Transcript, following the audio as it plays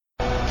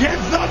Give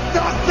them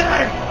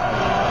nothing,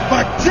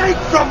 but take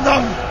from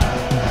them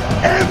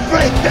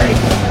everything.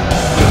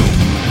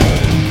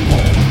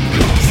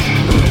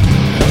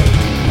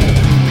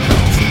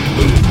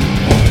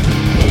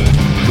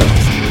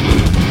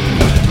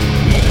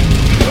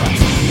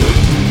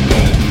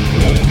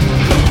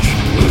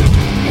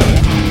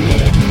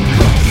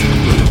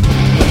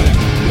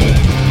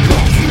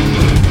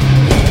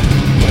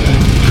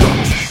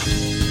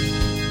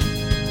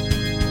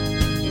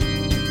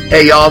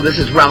 Hey y'all, this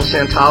is Ralph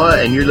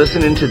Santala, and you're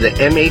listening to the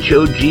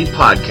MHOG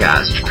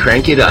podcast.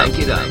 Crank it up.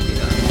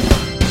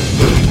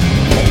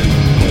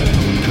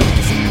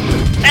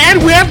 And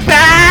we're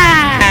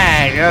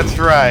back! That's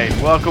right.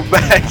 Welcome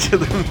back to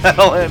the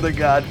Metal and the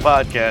God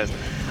podcast.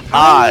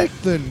 I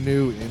like the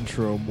new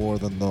intro more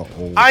than the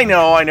old. I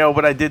know,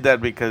 but I did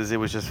that because it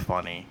was just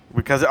funny.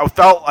 Because I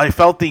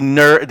felt the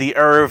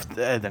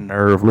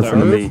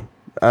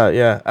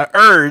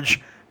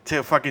urge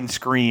to fucking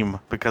scream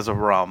because of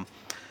rum.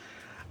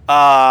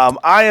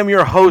 I am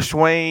your host,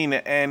 Wayne,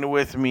 and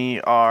with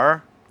me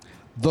are...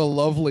 the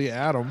lovely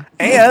Adam.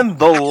 And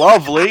the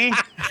lovely...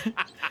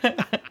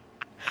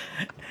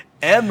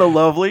 and the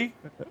lovely...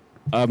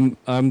 I'm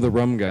the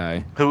rum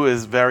guy. Who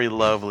is very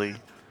lovely.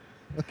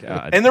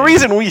 God. And the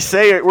reason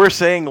we're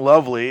saying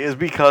lovely is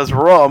because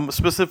rum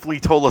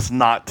specifically told us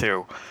not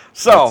to.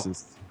 So...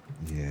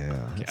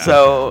 yeah.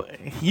 So,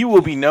 you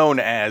will be known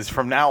as,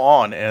 from now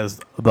on, as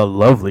the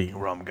lovely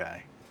rum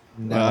guy.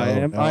 No,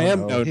 I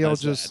am known He'll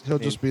as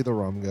just be the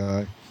rum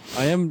guy.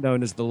 I am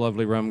known as the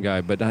lovely rum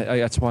guy, but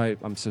that's why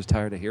I'm so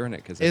tired of hearing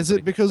it. Is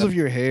it because of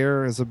your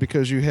hair? Is it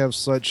because you have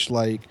such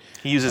he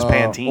uses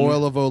Pantene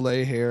oil of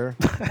Olay hair?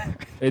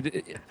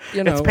 It's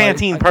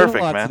Pantene I perfect,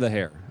 do a lot man. to the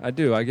hair. I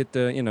do. I get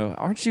the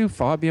aren't you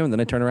Fabio? And then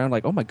I turn around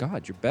like, oh my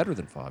God, you're better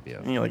than Fabio.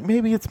 And you're like,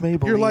 maybe it's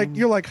Maybelline.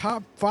 You're like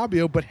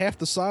Fabio, but half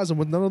the size and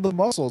with none of the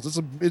muscles.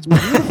 It's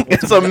beautiful.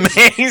 It's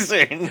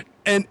amazing.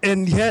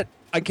 And yet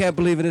I can't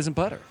believe it isn't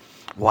butter.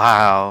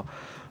 Wow,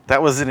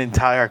 that was an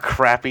entire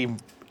crappy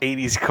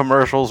 80s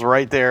commercials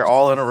right there,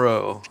 all in a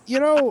row.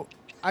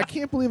 I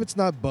can't believe it's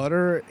not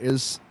butter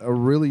is a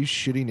really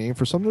shitty name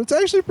for something that's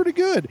actually pretty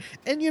good.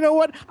 And you know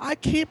what? I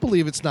can't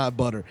believe it's not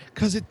butter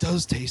because it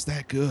does taste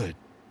that good.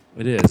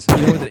 It is.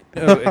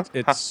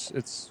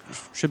 It's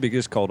should be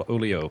just called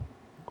oleo.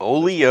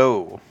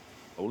 Oleo.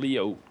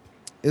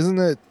 Isn't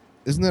it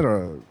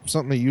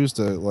something they use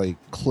to like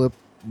clip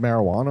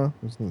marijuana?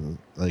 Isn't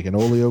it like an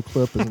oleo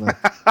clip? Isn't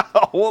that?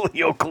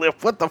 Oleo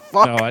clip? What the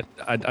fuck? No,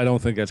 I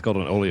don't think that's called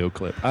an oleo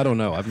clip. I don't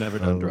know. I've never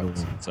done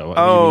drugs. So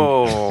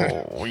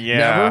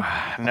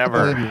yeah,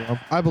 never.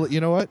 I believe. You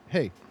know what?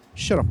 Hey,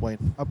 shut up,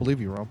 Wayne. I believe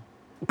you, Rum.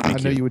 I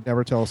know you would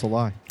never tell us a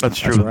lie. That's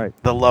true. That's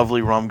right. The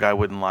lovely rum guy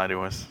wouldn't lie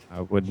to us.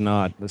 I would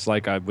not. It's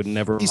like I would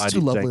never. He's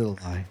too lovely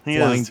to lie. He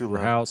flying is too to your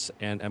lovely. house,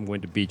 and I'm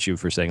going to beat you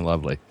for saying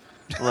lovely.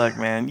 Look,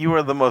 man, you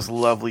are the most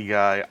lovely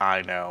guy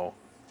I know.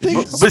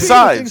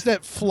 Besides things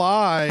that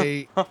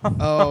fly,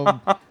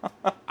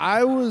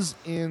 I was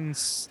in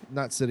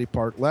not City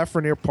Park,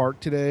 Lafreniere Park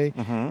today,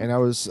 and I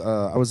was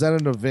at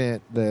an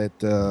event that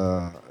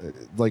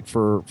like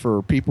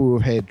for people who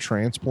have had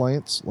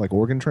transplants, like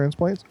organ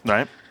transplants,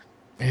 right?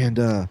 And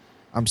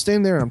I'm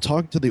standing there and I'm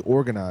talking to the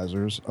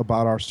organizers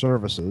about our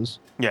services.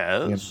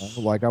 Yes,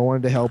 like I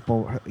wanted to help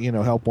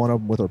one of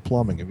them with her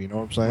plumbing. If you know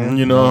what I'm saying, I think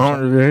you know what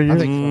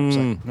I'm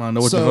saying. I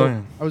know what you're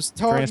saying. I was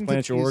talking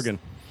Transplant your organ.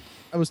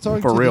 I was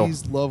talking For to real.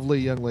 these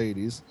lovely young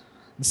ladies.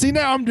 And see,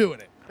 now I'm doing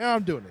it.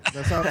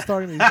 That's how I was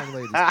talking to these young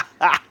ladies.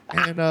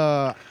 And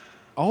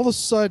all of a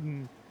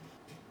sudden,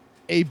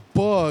 a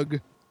bug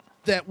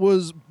that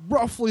was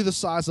roughly the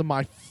size of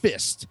my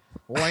fist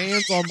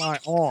lands on my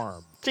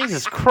arm.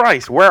 Jesus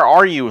Christ, where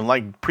are you in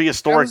like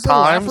prehistoric times?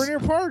 I was in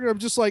Lafreniere Park, and I'm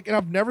just like, and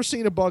I've never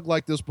seen a bug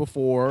like this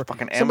before.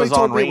 Fucking Somebody Amazon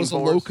told me it was a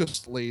rainforest.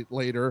 locust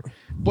later,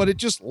 but it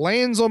just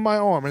lands on my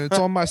arm and it's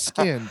on my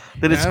skin.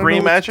 Did it And I don't scream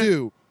know what at to you?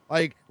 do.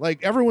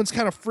 Like everyone's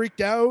kind of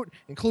freaked out,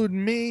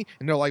 including me,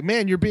 and they're like,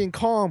 "Man, you're being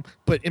calm."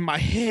 But in my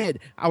head,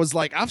 I was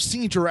like, "I've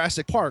seen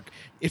Jurassic Park.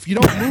 If you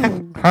don't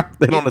move,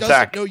 They don't it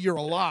attack. doesn't know you're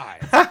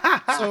alive."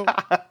 So,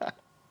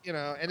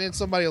 and then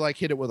somebody like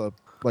hit it with a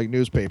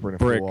newspaper and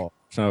it Brick. flew off.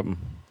 Something.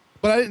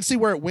 But I didn't see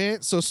where it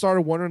went, so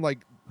started wondering like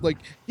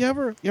you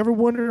ever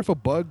wonder if a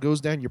bug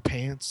goes down your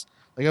pants?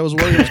 Like I was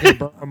worried it was going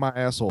to burn my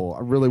asshole.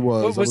 I really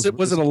was. Was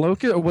it a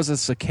locust or was it a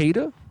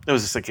cicada? It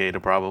was a cicada,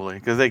 probably,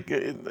 because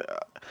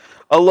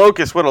a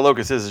locust. What a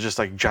locust is just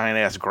like giant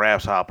ass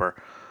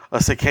grasshopper.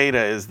 A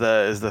cicada is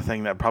the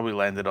thing that probably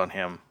landed on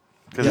him.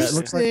 Yeah,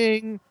 this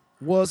thing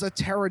was a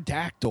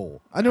pterodactyl.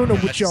 I don't know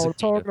what y'all are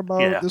talking about.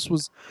 Yeah.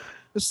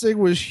 This thing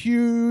was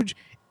huge.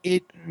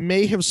 It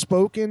may have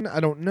spoken. I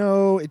don't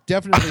know. It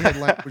definitely had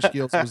language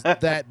skills. It was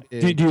that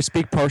big. Do you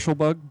speak partial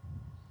bug?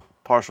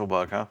 Partial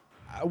bug, huh?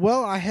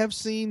 Well, I have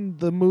seen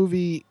the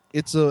movie.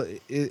 It's a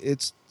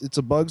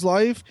Bug's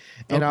Life,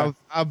 and Okay.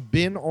 I've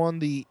been on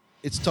the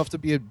It's Tough to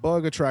Be a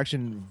Bug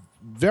attraction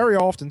very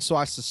often. So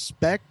I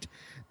suspect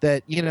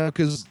that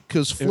because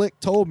Flick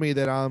told me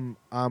that I'm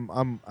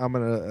an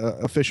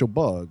official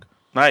bug.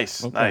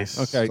 Nice, Okay. nice.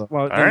 Okay. So-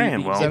 Well, All then right,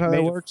 you well- Is that how may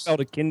it have works? felt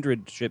a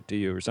kindred ship to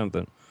you or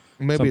something.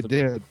 Maybe it Something.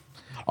 did.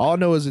 All I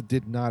know is it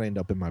did not end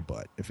up in my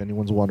butt. If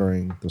anyone's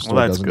wondering, the story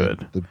that's doesn't good. end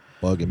with the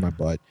bug in my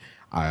butt.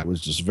 I was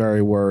just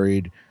very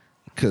worried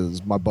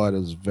because my butt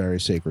is very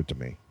sacred to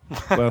me.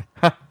 Well,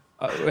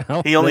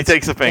 well, He only that's-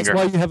 takes a finger.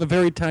 That's why you have a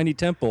very tiny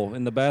temple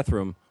in the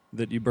bathroom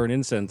that you burn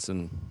incense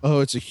in. Oh,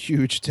 it's a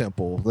huge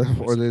temple,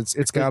 or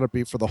it's got to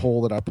be for the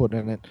hole that I put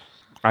in it.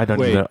 I don't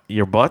Wait. know.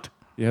 Your butt?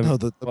 You have, No,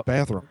 the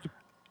bathroom.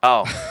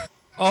 Oh.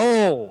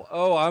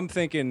 oh, I'm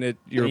thinking that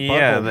your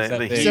Yeah, butthole is that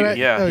the big. huge-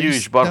 yeah,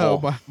 huge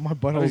butthole. No, my I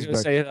butthole's was going to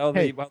back. say, oh,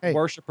 Hey, the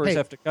worshippers hey.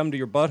 have to come to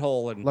your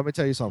butthole and Let me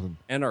tell you something.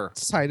 enter.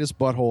 Tightest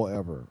butthole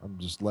ever. I'm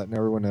just letting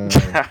everyone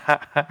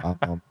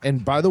know.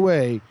 And by the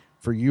way,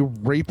 for you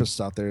rapists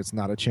out there, it's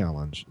not a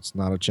challenge. It's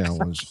not a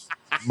challenge.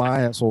 My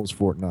asshole is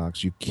Fort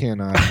Knox. You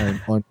cannot. I'm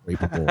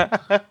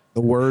unrapeable.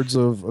 The words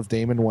of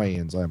Damon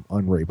Wayans, I'm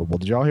unrapeable.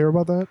 Did y'all hear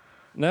about that?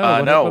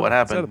 No, No, what what's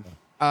that happened?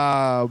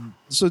 about?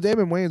 So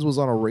Damon Wayans was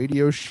on a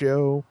radio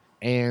show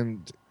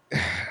and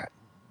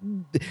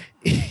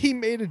he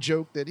made a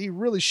joke that he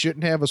really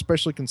shouldn't have,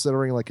 especially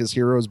considering like his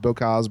hero is Bill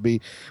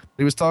Cosby.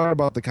 He was talking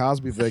about the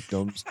Cosby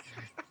victims,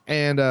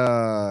 and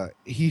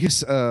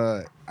he's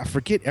I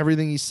forget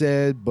everything he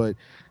said, but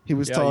he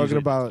was Yeah, I talking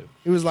usually do about. too.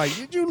 He was like,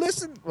 "Did you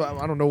listen?" Well,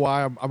 I don't know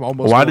why I'm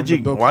almost. Why going did you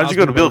to Bill Why did you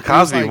go to Cosby, Bill but he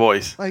was Cosby like-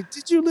 voice? Like,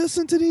 did you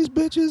listen to these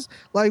bitches?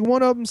 Like,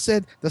 one of them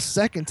said the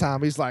second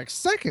time. He's like,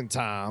 second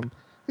time?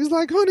 He's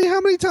like, honey,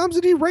 how many times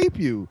did he rape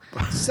you?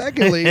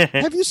 Secondly,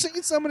 have you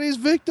seen some of these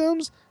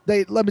victims?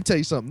 Let me tell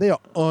you something. They are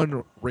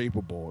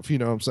unrapeable, if you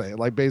know what I'm saying.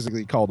 Like,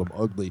 basically, he called them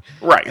ugly.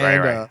 Right,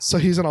 And, right. so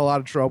he's in a lot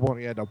of trouble, and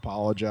he had to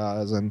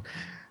apologize. And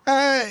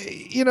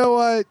you know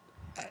what?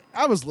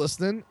 I was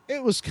listening.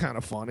 It was kind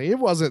of funny. It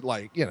wasn't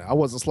like, I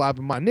wasn't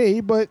slapping my knee,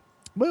 but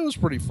it was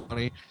pretty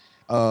funny.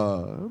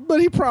 But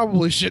he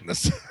probably shouldn't have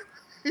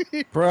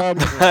said.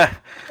 Probably.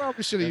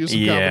 Probably should have used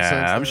some common sense.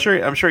 Yeah,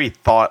 there. I'm sure he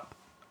thought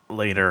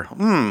later,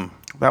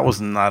 that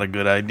was not a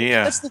good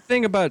idea. That's the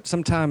thing about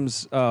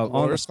sometimes on the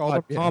lawyers call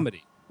spot them, yeah.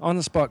 comedy. On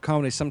the spot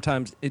comedy,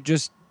 sometimes it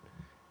just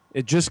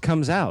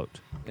comes out,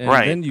 and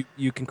Right. then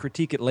you can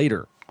critique it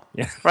later.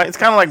 Yeah. Right, it's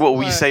kind of like what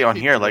we Well, say on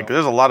keep here. it Like, real.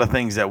 there's a lot of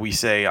things that we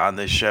say on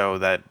this show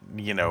that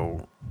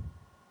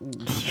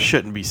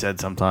shouldn't be said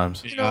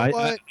sometimes. You know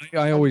what?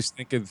 I always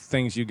think of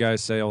things you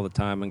guys say all the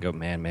time and go,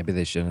 man, maybe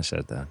they shouldn't have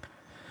said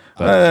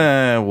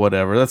that.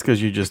 Whatever. That's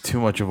because you're just too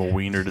much of a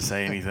wiener to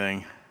say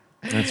anything.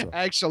 That's all.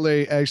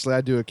 Actually,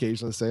 I do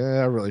occasionally say,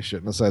 I really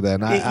shouldn't have said that.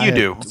 And I You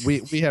do.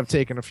 We have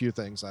taken a few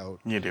things out.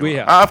 You do. We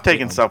have. I've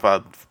taken stuff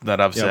out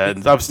that I've said.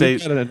 I've We've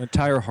stayed. got an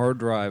entire hard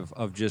drive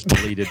of just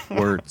deleted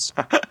words.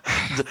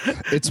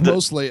 It's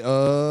mostly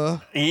Yeah,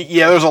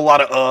 there's a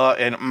lot of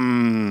and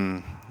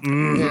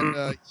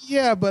and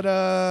yeah, but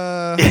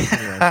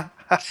anyway.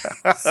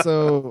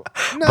 So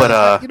no, But,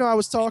 I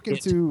was talking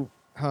to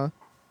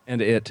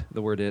And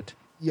the word it.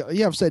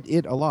 yeah, I've said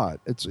it a lot.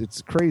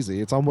 It's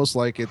crazy. It's almost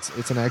like it's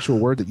an actual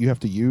word that you have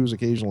to use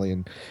occasionally.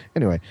 And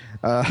anyway,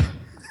 no,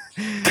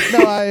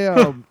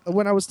 I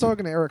when I was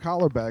talking to Eric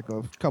Hollerback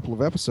a couple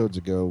of episodes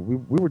ago, we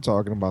were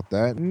talking about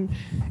that,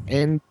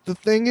 and the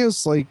thing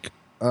is, like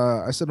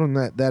I said on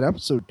that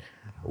episode,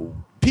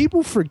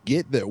 people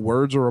forget that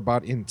words are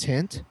about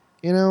intent,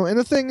 And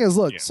the thing is,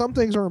 look, some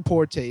things are in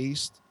poor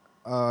taste.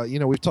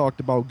 We've talked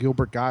about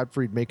Gilbert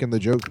Gottfried making the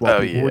jokes while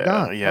people were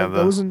dying. Yeah,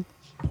 that was in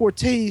poor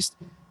taste.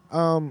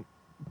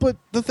 But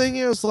the thing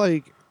is,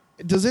 like,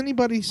 does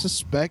anybody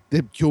suspect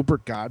that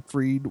Gilbert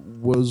Gottfried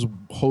was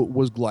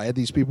glad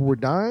these people were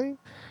dying?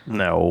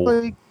 No.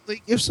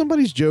 Like if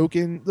somebody's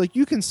joking, like,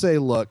 you can say,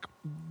 look,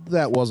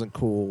 that wasn't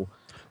cool.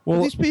 Well,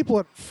 but these people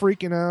are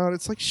freaking out.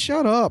 It's like,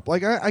 shut up.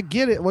 Like, I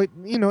get it. Like,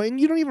 and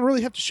you don't even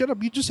really have to shut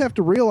up. You just have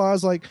to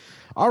realize, like,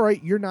 all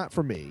right, you're not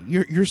for me.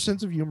 Your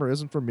sense of humor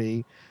isn't for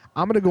me.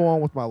 I'm going to go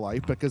on with my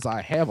life because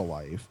I have a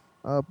life.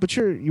 But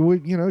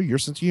your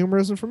sense of humor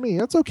isn't for me.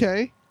 That's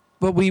okay.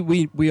 But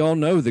we all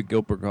know that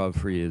Gilbert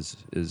Gottfried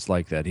is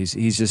like that.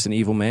 He's just an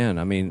evil man.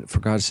 I mean, for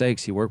God's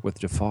sakes, he worked with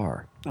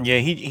Jafar. Yeah,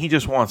 he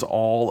just wants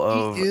all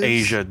of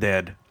Asia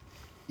dead.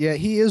 Yeah,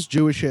 he is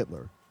Jewish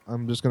Hitler.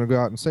 I'm just going to go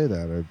out and say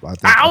that.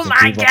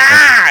 I think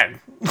God!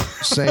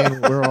 Saying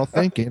we're all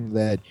thinking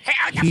that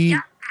he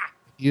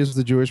is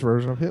the Jewish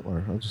version of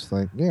Hitler. I just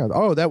think, yeah.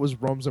 Oh, that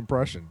was Rome's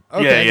impression.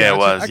 Okay, Yeah, it gotcha.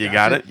 was. I You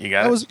got it? You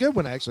got That it? was a good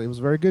one, actually. It was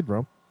very good,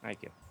 Rome.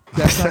 Thank you.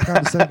 That's not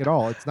condescending at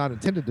all. It's not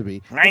intended to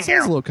be. Thank It you.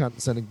 sounds a little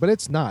condescending, but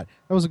it's not.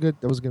 That was a good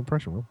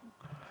impression, Rome.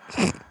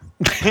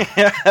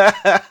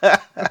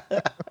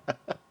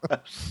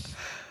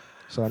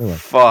 So anyway.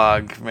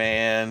 Fuck,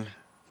 man.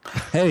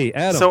 Hey,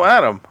 Adam. So,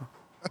 Adam,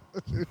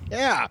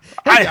 Yeah.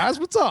 Hey, guys,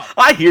 what's up?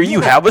 I hear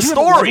you have a you have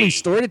a lovely story.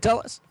 story to tell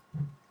us?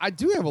 I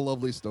do have a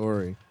lovely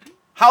story.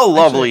 How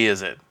lovely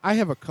is it? I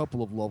have a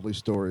couple of lovely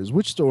stories.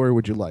 Which story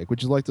would you like?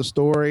 Would you like the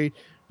story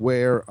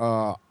where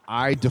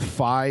I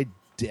defied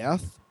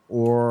death,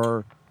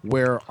 or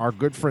where our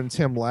good friend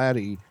Tim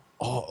Laddie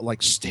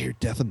stared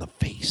death in the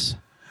face?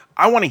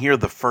 I want to hear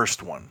the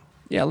first one.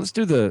 Yeah, let's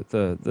do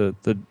the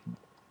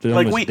They're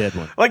Like almost dead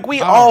one.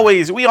 we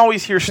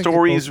always hear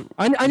stories.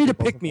 I need to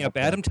pick me up,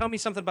 Adam. Tell me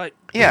something about.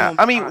 Yeah,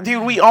 I mean,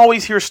 dude, we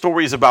always hear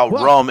stories about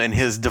Rum and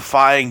his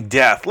defying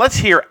death. Let's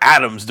hear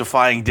Adam's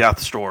defying death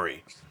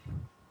story.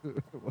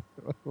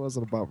 It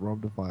wasn't about Rum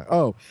defying.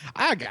 Oh,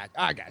 I got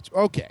you.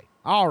 Okay,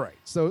 all right.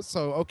 So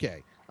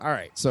okay, all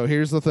right. So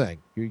here's the thing.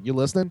 You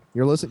listening?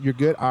 You're listening. You're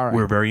good. All right.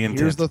 We're very intent.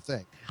 Here's the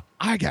thing.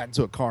 I got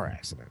into a car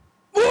accident.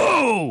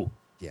 Whoa!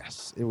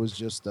 Yes, it was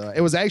just.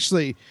 It was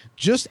actually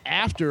just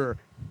after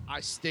I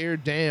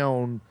stared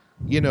down.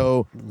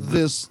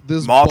 This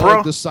Mothra?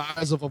 bug the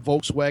size of a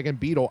Volkswagen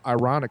Beetle.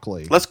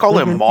 Ironically, Let's call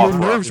him Mothra. Your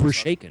nerves were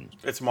shaken.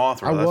 It's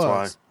Mothra. I That's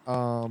was.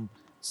 why.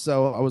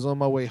 So I was on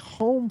my way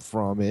home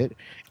from it,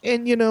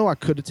 and I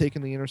could have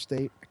taken the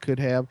interstate. I could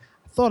have.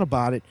 I thought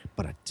about it,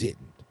 but I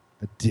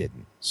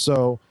didn't.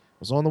 So I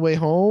was on the way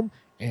home,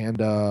 and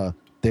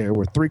there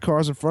were 3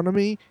 cars in front of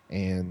me,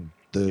 and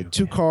the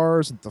 2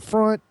 cars at the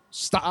front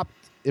stopped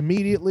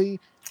immediately.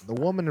 The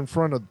woman in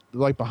front of,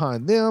 like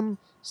behind them,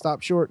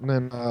 stopped short, and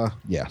then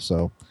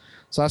so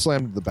I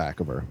slammed into the back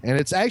of her, and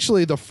it's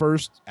actually the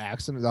first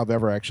accident I've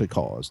ever actually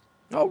caused.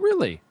 Oh,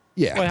 really?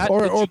 Yeah, Wait,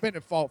 or been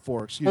at fault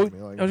for. Excuse me.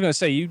 I was going to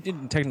say you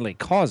didn't technically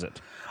cause it.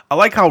 I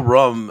like how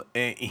Rum,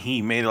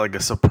 he made it like a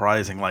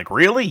surprising, like,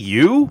 really?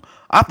 You?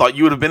 I thought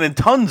you would have been in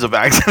tons of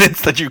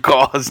accidents that you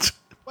caused.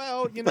 Well,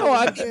 I would been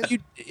call in that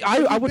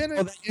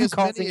you as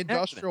causing many an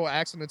industrial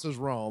accidents as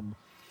Rome.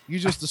 You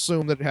just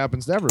assume that it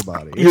happens to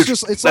everybody. You're- It's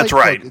just it's that's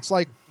like right. look, it's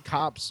like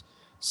cops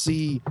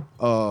see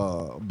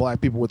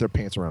black people with their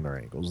pants around their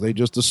ankles. They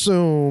just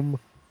assume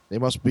they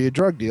must be a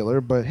drug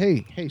dealer. But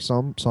hey,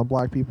 some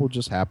black people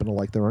just happen to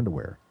like their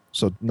underwear.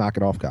 So knock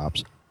it off,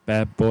 cops.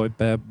 Bad boy,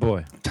 bad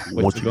boy.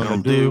 What you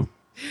gonna do?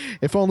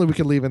 If only we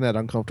could leave in that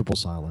uncomfortable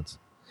silence.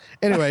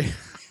 Anyway.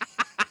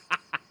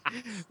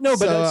 No,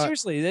 but So,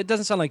 seriously, that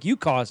doesn't sound like you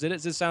caused it. It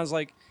just sounds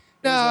like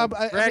No, it was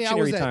a but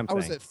I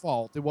was thing. at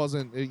fault. It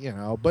wasn't,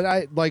 but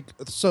I like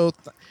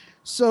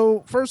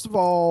so first of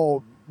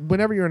all,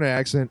 whenever you're in an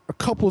accident, a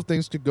couple of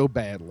things could go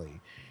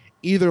badly.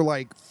 Either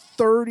like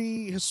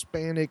 30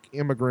 Hispanic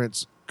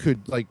immigrants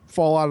could like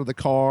fall out of the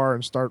car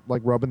and start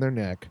like rubbing their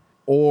neck,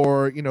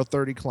 or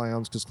 30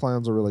 clowns, because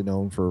clowns are really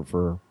known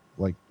for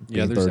like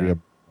being there's 30. that.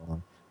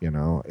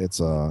 It's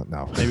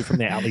no. Maybe from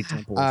the alley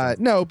temple.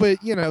 No, but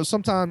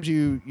sometimes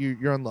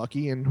you're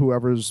unlucky, and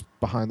whoever's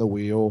behind the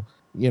wheel,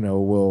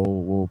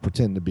 will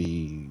pretend to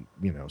be,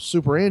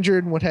 super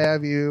injured and what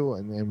have you,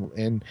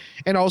 and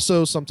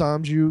also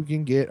sometimes you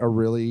can get a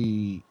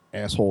really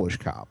asshole-ish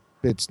cop.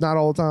 It's not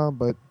all the time,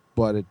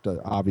 but it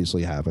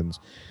obviously happens.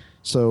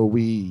 So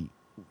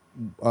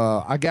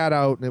I got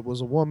out, and it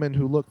was a woman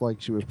who looked like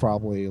she was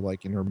probably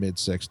like in her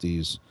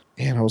mid-60s.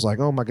 And I was like,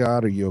 "Oh my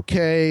God, are you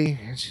okay?"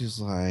 And she's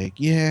like,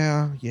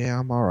 "Yeah,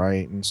 I'm all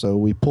right." And so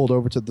we pulled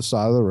over to the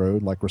side of the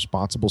road like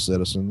responsible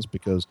citizens,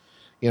 because,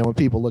 when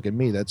people look at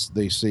me,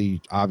 they see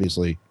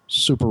obviously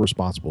super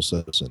responsible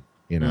citizen.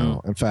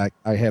 In fact,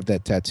 I have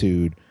that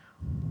tattooed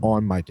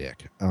on my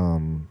dick,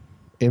 in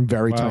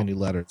very tiny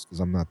letters,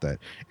 because I'm not that.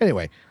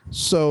 Anyway,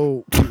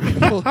 so we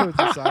pulled over to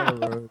the side of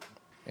the road,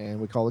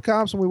 and we called the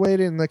cops, and we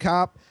waited, and the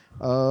cop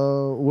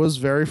was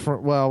very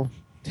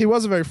he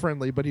wasn't very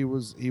friendly, but he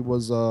was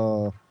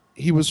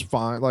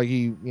fine. Like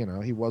he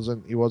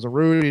wasn't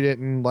rude. He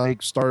didn't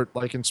like start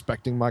like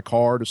inspecting my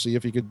car to see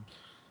if he could,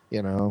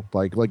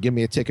 like give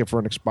me a ticket for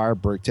an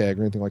expired brake tag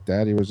or anything like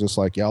that. He was just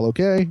like, "Y'all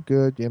okay?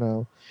 Good,"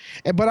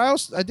 But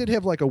I did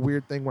have like a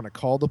weird thing when I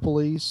called the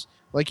police.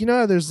 Like,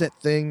 there's that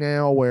thing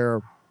now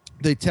where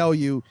they tell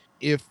you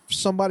if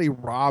somebody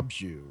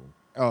robs you,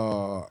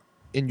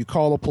 and you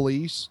call the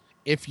police,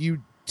 if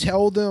you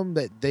tell them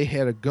that they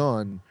had a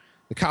gun,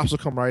 the cops will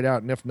come right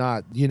out, and if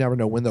not, you never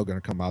know when they're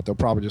going to come out. They'll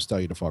probably just tell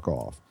you to fuck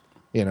off,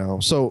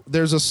 So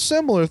there's a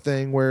similar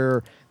thing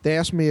where they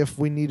asked me if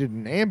we needed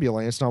an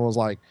ambulance, and I was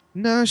like,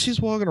 "No,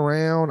 she's walking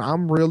around.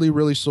 I'm really,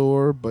 really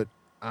sore, but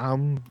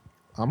I'm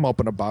up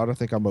and about. I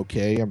think I'm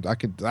okay.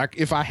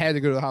 If I had to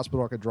go to the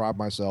hospital, I could drive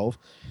myself."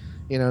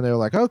 And they were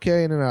like,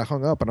 "Okay," and then I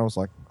hung up, and I was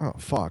like, "Oh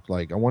fuck!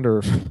 Like, I wonder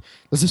if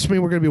does this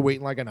mean we're going to be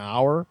waiting like an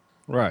hour?"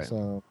 Right.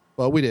 So.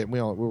 Well, we didn't. We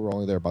were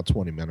only there about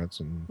 20 minutes,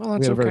 and Well, we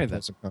that's had a very okay, then.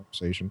 pleasant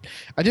conversation.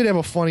 I did have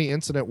a funny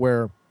incident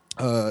where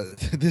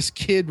this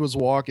kid was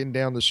walking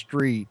down the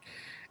street,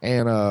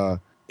 and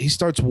he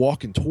starts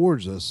walking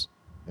towards us,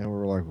 and we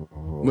were like,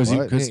 Was he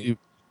 "What?" because you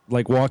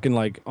like walking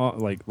like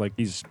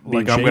he's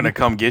being Like, I'm shady? gonna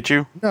come get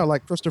you? No,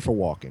 like Christopher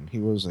Walken. He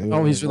was.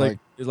 Oh, he's like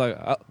It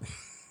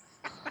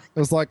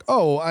was like,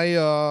 "Oh,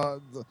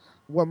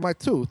 my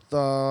tooth.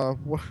 Anyway.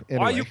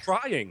 why are you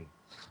crying?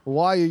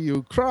 Why are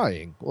you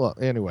crying?" Well,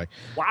 anyway.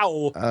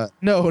 Wow.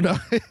 No,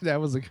 that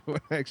was a good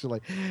one,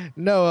 actually.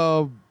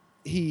 No,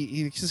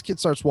 his kid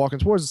starts walking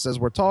towards us, says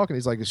we're talking.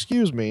 He's like,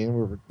 "Excuse me," and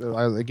we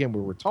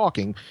were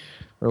talking.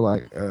 We're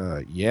like,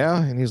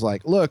 "Yeah," and he's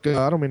like, "Look,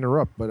 I don't mean to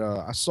interrupt, but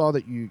I saw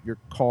that your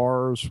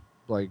car's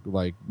like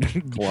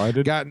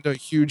Collided? got into a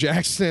huge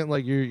accident.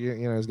 Like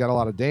it's got a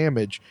lot of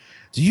damage.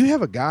 do you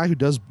have a guy who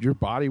does your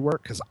body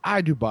work? Because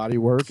I do body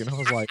work. And I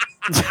was like,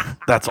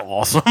 That's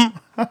awesome.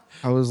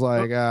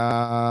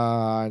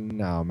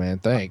 No, man,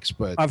 thanks.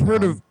 But I've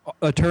heard of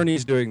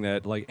attorneys doing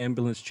that, like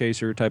ambulance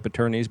chaser type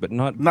attorneys, but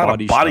not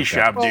a body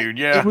shop Well, dude.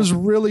 Yeah. It was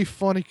really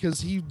funny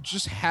because he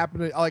just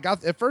happened to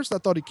at first I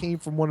thought he came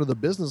from one of the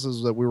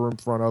businesses that we were in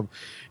front of.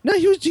 No,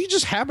 he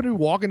just happened to be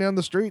walking down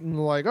the street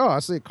and like, oh, I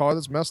see a car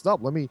that's messed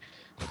up. Let me,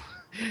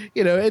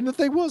 and the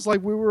thing was,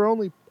 like, we were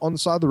only on the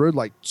side of the road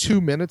like 2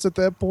 minutes at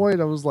that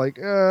point. I was like,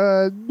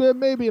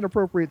 maybe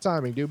inappropriate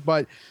timing, dude.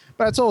 But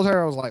I told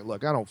her, I was like,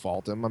 look, I don't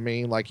fault him. I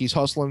mean, like, he's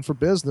hustling for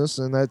business,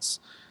 and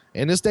that's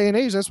in this day and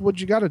age, that's what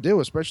you got to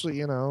do,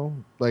 especially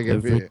like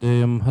every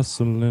day I'm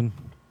hustling.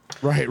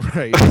 Right.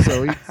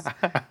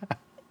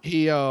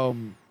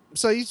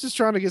 So he's just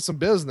trying to get some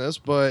business,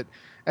 but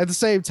at the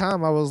same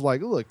time, I was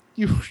like, look,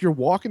 you're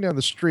walking down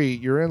the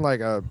street, you're in like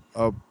a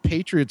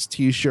Patriots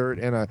t-shirt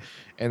and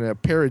a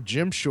pair of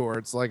gym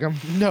shorts. Like, I'm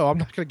not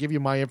going to give you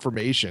my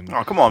information.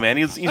 Oh, come on, man.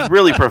 He's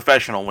really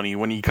professional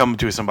when you come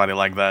to somebody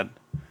like that.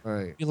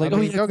 Right. You're like,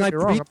 don't get me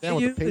wrong, I'm down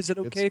with the is it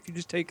Patriots. okay if you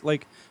just take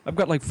I've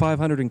got like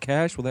 500 in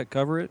cash? Will that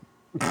cover it?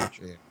 Yeah,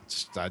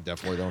 I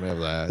definitely don't have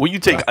that. Will you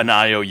take an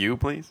IOU,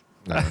 please?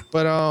 No.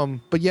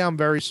 But yeah, I'm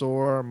very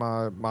sore.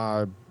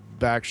 My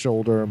back,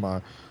 shoulder,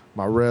 my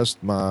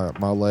wrist, my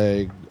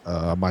leg,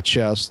 my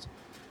chest.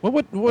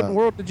 What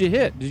world did you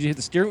hit? Did you hit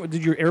the steering?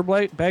 Did your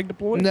airbag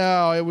deploy?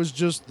 No, it was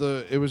just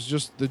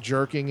the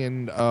jerking,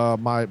 and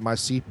my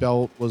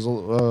seatbelt was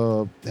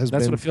has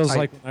That's been what it feels tight.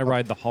 like when I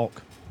ride the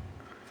Hulk.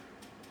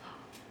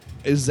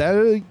 Is that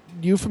a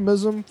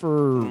euphemism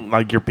for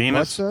Like your butt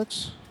penis?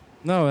 sex?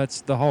 No, that's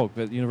the Hulk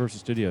at Universal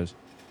Studios.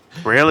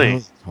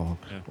 Really? Hulk.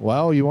 Yeah.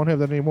 Well, you won't have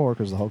that anymore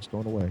because the Hulk's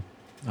going away.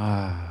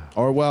 Ah.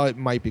 Or well, it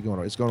might be going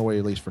away. It's going away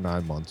at least for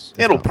 9 months.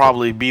 It'll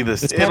probably be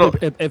this. It's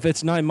probably, if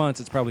it's 9 months,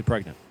 it's probably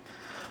pregnant.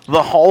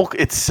 The Hulk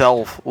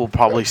itself will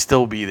probably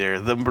still be there.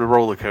 The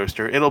roller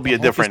coaster. It'll be a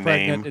Hulk is different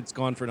pregnant, name. It's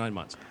gone for 9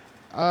 months.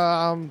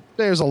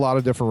 There's a lot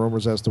of different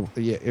rumors as to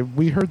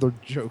we heard the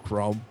joke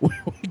wrong. We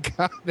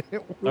got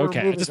it.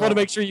 Okay, I just want to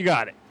make sure you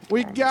got it.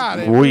 We got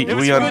it. We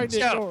tried to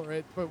ignore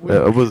it, but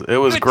it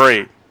was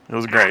great. It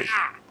was great.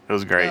 It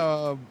was great.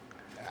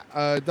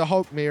 The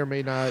Hulk may or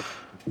may not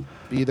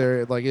be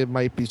there. Like, it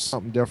might be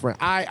something different.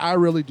 I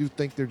really do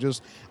think they're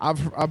just.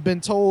 I've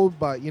been told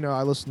by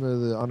I listen to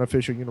the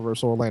unofficial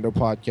Universal Orlando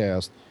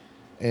podcast,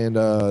 and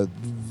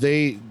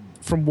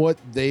from what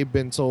they've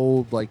been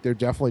told, like, they're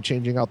definitely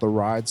changing out the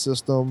ride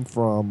system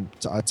from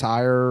a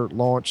tire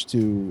launch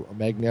to a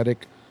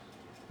magnetic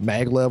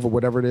maglev or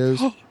whatever it is.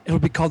 It'll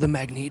be called the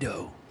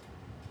Magneto.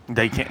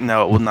 They can't.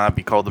 No, it will not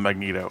be called the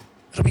Magneto.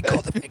 It'll be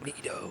called the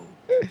Magneto.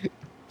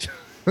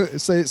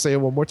 Say it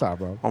one more time,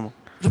 bro.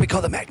 It'll be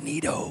called the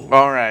Magneto.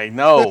 All right,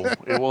 no,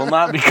 it will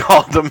not be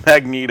called the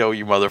Magneto,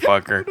 you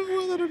motherfucker. I don't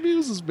know why that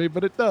amuses me,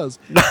 but it does.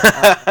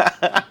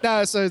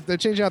 So they're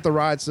changing out the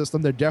ride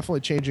system. They're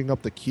definitely changing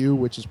up the queue,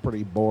 which is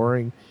pretty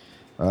boring.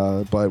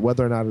 But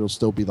whether or not it'll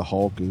still be the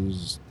Hulk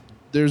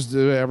there's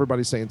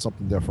everybody's saying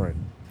something different.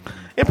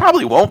 It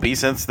probably won't be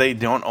since they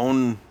don't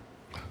own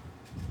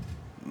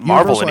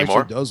Marvel Universal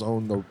anymore. actually does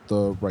own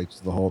the rights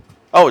to the Hulk.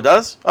 Oh, it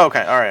does?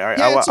 Okay, all right.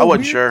 Yeah, it's I a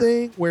wasn't weird sure.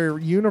 thing where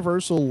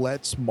Universal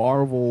lets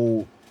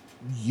Marvel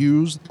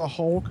use the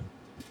Hulk,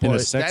 In a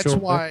but sexual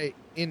that's why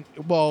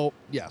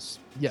yes,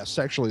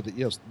 sexually,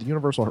 the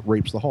Universal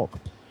rapes the Hulk.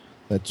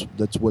 That's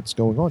what's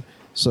going on.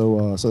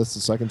 So that's the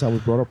second time we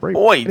brought up rape.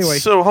 Wait, anyway,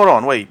 so hold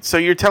on, wait. So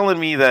you're telling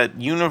me that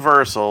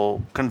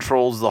Universal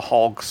controls the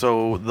Hulk,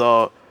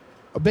 so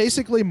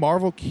basically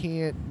Marvel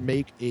can't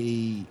make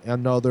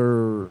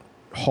another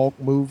Hulk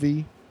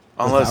movie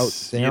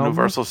unless without them.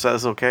 Universal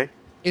says okay?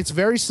 It's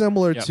very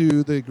similar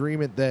to the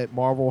agreement that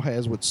Marvel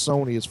has with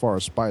Sony as far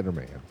as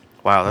Spider-Man.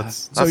 Wow,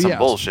 that's So, some yes.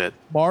 bullshit.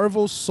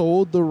 Marvel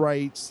sold the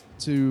rights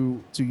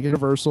to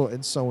Universal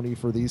and Sony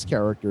for these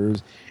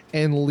characters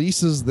and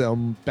leases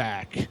them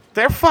back.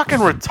 They're fucking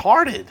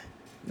retarded.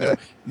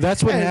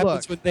 That's what Hey,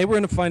 happens look. when they were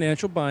in a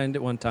financial bind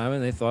at one time,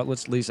 and they thought,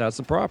 let's lease out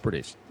some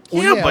properties.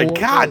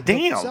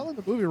 Goddamn. Selling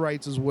the movie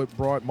rights is what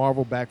brought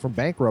Marvel back from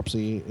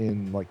bankruptcy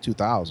in like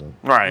 2000.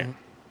 Right.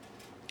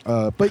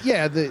 But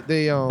yeah,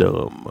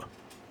 Dumb.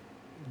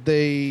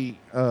 they're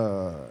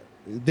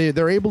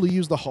able to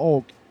use the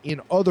Hulk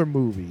in other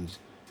movies,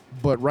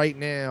 but right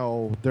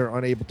now they're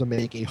unable to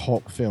make a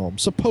Hulk film.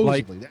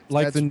 Supposedly,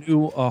 Like the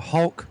new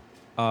Hulk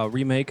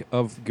remake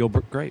of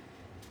Gilbert Grape.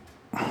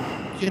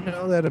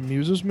 that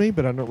amuses me,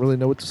 but I don't really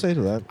know what to say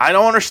to that. I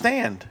don't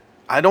understand.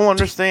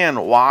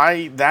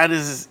 Why that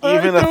is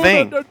even a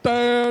thing.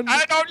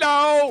 I don't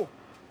know.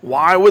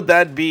 Why would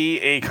that be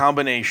a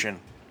combination?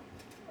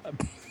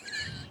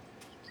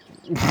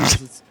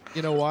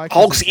 You know why?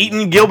 Hulk's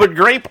eating Gilbert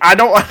Grape? I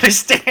don't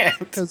understand.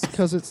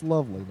 Because it's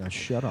lovely. Now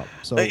shut up.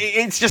 So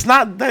It's just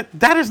not that.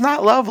 That is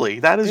not lovely.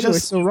 That is anyway,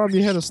 just. so Rob,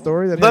 you had a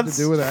story that had to That's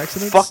do with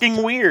accidents.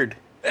 fucking weird.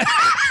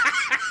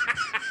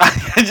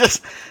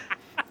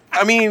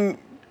 I mean,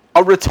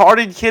 a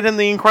retarded kid in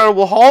the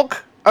Incredible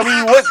Hulk? I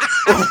mean, what?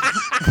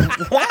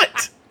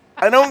 What?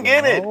 I don't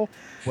get it.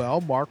 Well,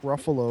 Mark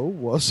Ruffalo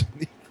was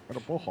in the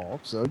Incredible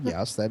Hulk, so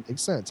yes, that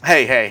makes sense.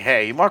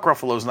 Hey! Mark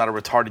Ruffalo's not a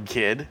retarded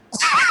kid.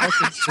 He's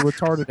a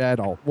retarded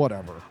adult,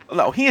 whatever.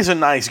 No, he is a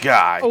nice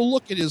guy. Oh,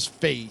 look at his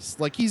face!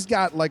 Like he's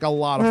got like a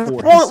lot of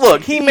forehead. Well,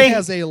 look, he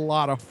has a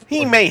lot of. Forehead.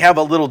 He may have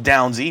a little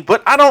downsy,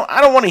 but I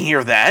don't want to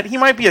hear that. He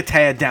might be a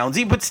tad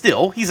downsy, but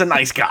still, he's a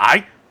nice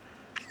guy.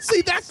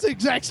 See, that's the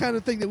exact kind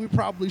of thing that we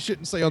probably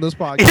shouldn't say on this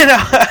podcast.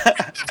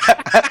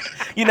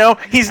 You know,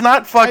 he's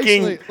not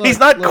fucking. Actually, look, he's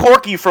not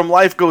Corky from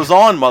Life Goes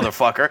On,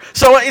 motherfucker.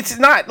 So it's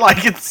not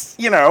like it's,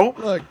 you know.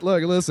 Look,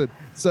 listen.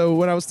 So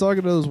when I was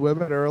talking to those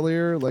women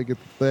earlier, like at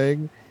the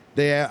thing,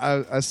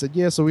 I said,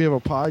 yeah. So we have a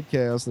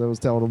podcast, and I was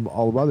telling them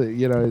all about it.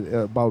 You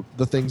know, about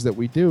the things that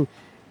we do,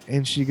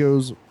 and she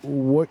goes,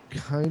 what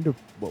kind of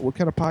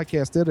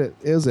podcast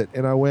is it?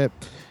 And I went.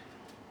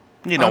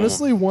 You know,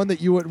 honestly, one that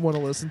you wouldn't want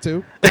to listen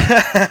to.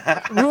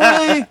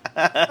 Really?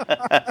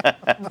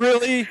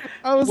 Really?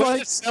 I was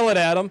like, sell it,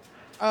 Adam.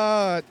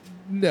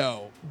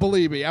 No,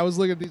 believe me. I was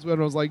looking at these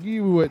women. I was like,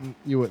 you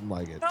wouldn't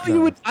like it. No,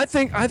 you would. I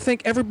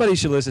think everybody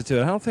should listen to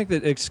it. I don't think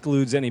that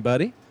excludes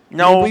anybody.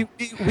 No,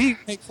 we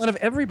make fun of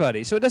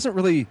everybody, so it doesn't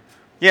really.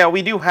 Yeah,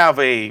 we do have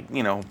a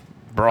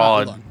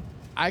broad. Look,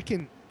 I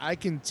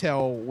can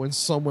tell when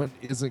someone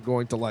isn't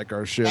going to like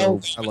our show.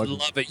 Oh, I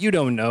love it. You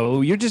don't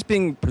know. You're just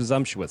being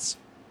presumptuous.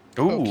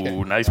 Ooh,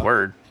 okay. Nice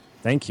word.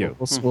 Thank you.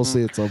 We'll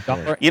see at some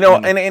point. You know,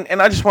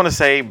 and I just want to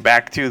say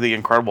back to the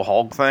Incredible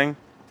Hulk thing.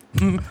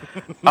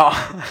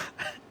 Oh,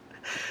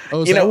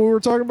 is that what we were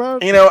talking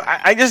about? You know,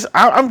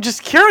 I'm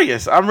just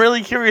curious. I'm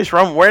really curious,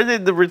 Ron. Where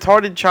did the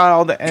retarded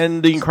child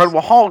and the Incredible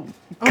Hulk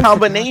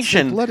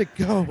combination let it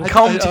go.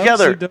 come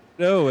together? Don't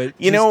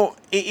know.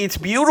 It's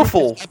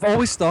beautiful. I've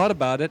always thought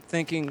about it,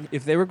 thinking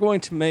if they were going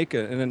to make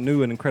a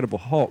new and Incredible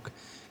Hulk,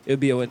 it would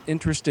be an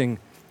interesting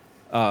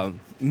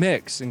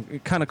mix,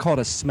 and kind of call it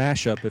a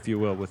smash up, if you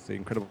will, with the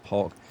Incredible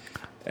Hulk.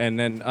 And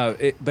then,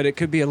 but it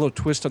could be a little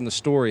twist on the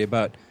story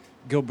about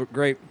Gilbert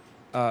Grape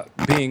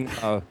being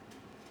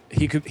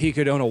he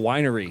could own a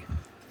winery,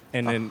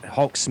 and then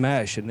Hulk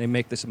smash, and they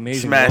make this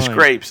amazing smash wine.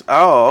 grapes.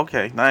 Oh,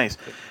 okay, nice.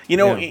 You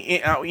know,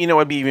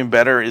 what'd be even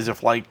better is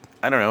if, like,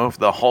 I don't know, if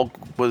the Hulk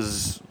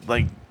was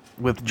like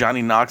with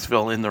Johnny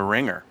Knoxville in The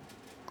Ringer.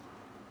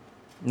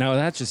 No,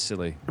 that's just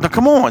silly. But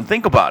come on,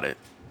 think about it.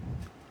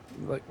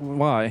 Like,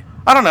 why?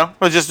 I don't know.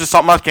 It was just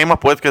something I came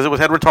up with because it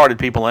had retarded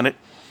people in it.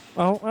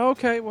 Oh,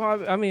 okay.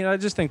 Well, I mean, I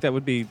just think that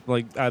would be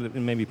like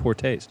maybe poor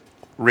taste.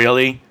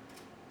 Really?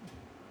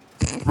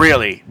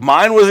 Really?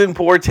 Mine was in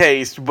poor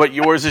taste, but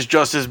yours is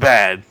just as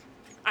bad.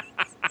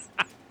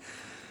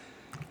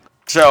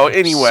 So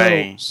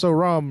anyway, so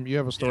Rom, you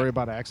have a story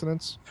about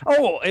accidents?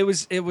 Oh, it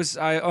was.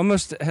 I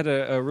almost had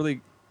a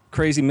really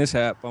crazy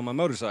mishap on my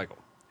motorcycle.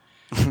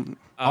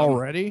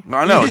 Already?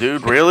 I know,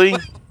 dude. Really?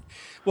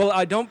 Well,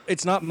 I don't.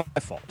 It's not my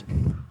fault.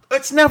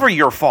 It's never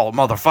your fault,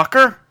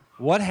 motherfucker.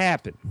 What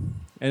happened?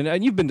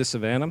 And you've been to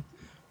Savannah.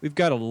 We've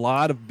got a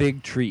lot of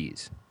big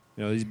trees.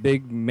 You know, these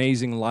big,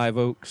 amazing live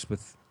oaks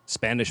with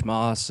Spanish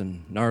moss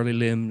and gnarly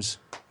limbs.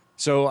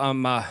 So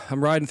I'm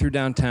riding through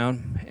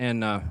downtown,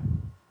 and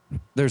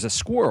there's a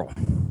squirrel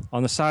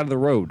on the side of the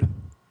road.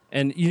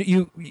 And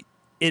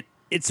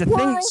it's a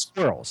thing with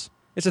squirrels.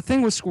 It's a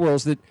thing with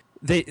squirrels that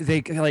they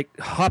like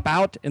hop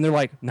out, and they're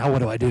like, now what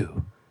do I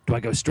do? Do I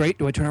go straight?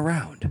 Do I turn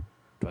around?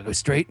 Do I go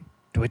straight?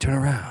 Do I turn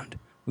around?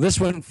 This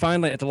one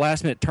finally, at the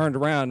last minute, turned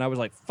around, and I was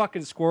like,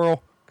 fucking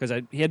squirrel, because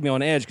he had me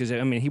on edge, because,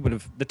 I mean, he would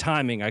have, the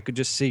timing, I could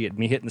just see it,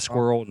 me hitting the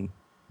squirrel, and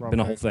been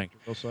a whole thing.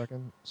 For a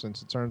second,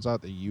 since it turns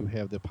out that you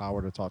have the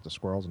power to talk to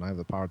squirrels and I have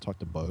the power to talk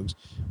to bugs,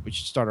 we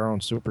should start our own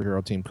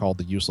superhero team called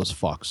the Useless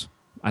Fucks.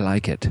 I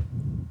like it.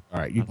 All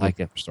right, you like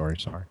it. Story,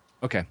 sorry.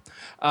 Okay.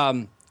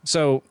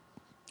 So,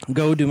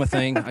 go do my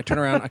thing. I turn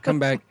around, I come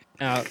back,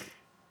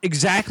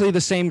 exactly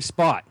the same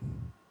spot.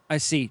 I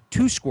see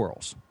two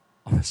squirrels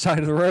on the side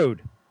of the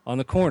road, on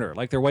the corner,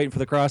 like they're waiting for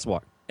the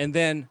crosswalk. And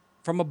then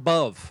from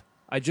above,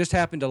 I just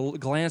happened to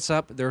glance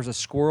up. There's a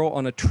squirrel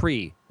on a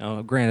tree.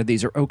 Now, granted,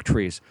 these are oak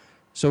trees.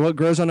 So what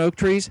grows on oak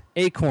trees?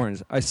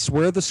 Acorns. I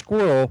swear the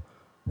squirrel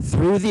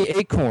through the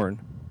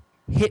acorn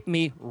hit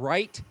me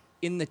right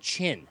in the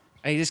chin.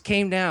 I just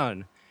came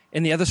down.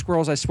 And the other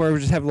squirrels, I swear,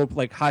 would just have a little,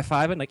 like,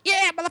 high-fiving, like,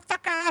 yeah,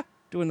 motherfucker,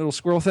 doing a little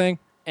squirrel thing.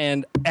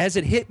 And as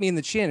it hit me in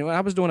the chin, I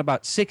was doing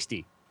about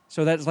 60.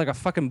 So that's like a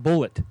fucking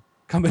bullet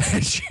coming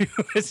at you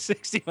at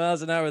 60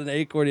 miles an hour with an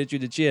acorn hit you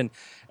in the chin.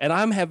 And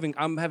I'm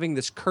having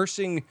this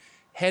cursing,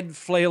 head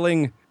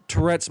flailing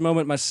Tourette's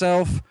moment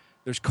myself.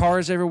 There's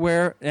cars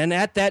everywhere. And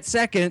at that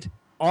second,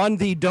 on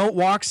the don't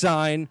walk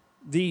sign,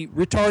 the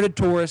retarded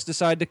tourists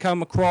decide to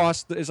come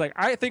across. It's like,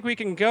 I think we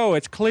can go.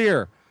 It's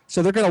clear.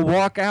 So they're going to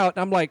walk out.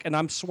 And I'm like, and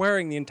I'm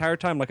swearing the entire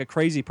time like a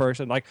crazy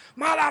person, like,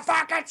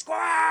 motherfucking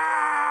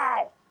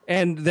squirrel!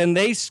 And then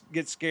they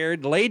get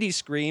scared. The lady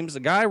screams. The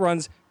guy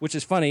runs, which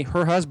is funny.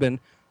 Her husband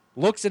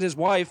looks at his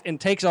wife and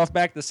takes off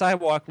back to the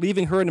sidewalk,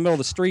 leaving her in the middle of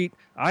the street.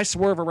 I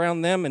swerve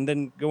around them and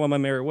then go on my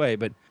merry way.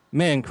 But,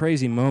 man,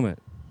 crazy moment.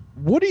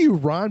 What are you,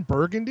 Ron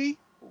Burgundy?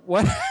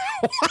 What?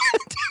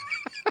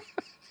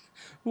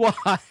 What?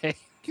 Why?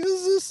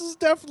 Because this is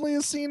definitely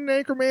a scene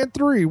in Anchorman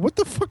 3. What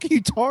the fuck are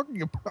you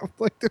talking about?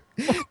 Like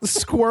the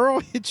squirrel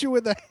hit you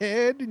in the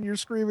head and you're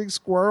screaming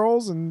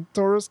squirrels and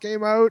Taurus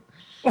came out?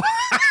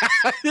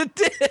 It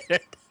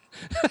did.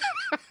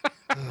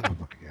 Oh my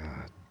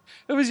God.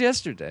 It was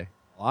yesterday.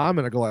 Well, I'm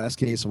in a glass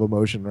case of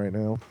emotion right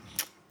now.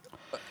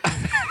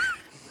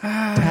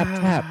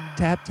 Tap, tap,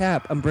 tap,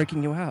 tap. I'm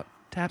breaking you out.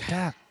 Tap,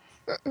 tap.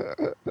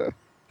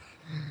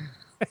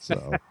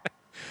 So,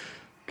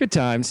 Good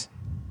times.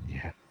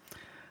 yeah.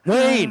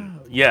 Wayne,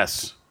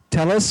 Yes.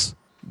 tell us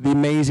the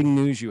amazing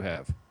news you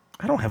have.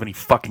 I don't have any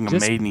fucking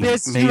Just amazing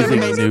this, you have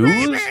amazing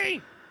amazing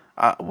news.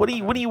 What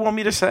do you want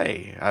me to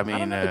say? I I mean,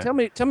 don't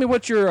know. Tell me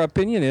what your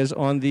opinion is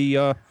on the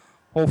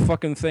whole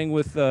fucking thing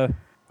with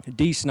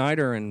D.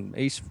 Snyder and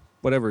Ace,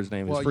 whatever his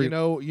name is. Well, Free- you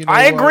know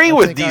I agree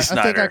with D. I think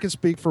Snyder. I can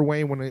speak for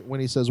Wayne when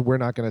he says we're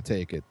not going to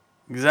take it.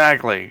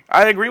 exactly.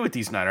 I agree with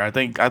D. Snyder. I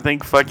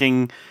think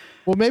fucking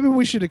Well, maybe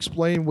we should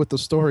explain what the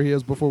story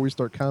is before we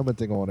start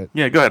commenting on it.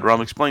 yeah. Go ahead,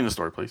 Rom. Explain the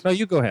story, please. No,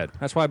 you go ahead.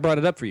 That's why I brought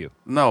it up for you.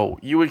 No,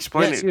 you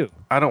explain Yes, it. you.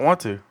 I don't want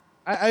to.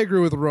 I agree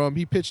with Rum.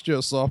 He pitched you a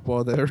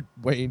softball there,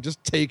 Wayne.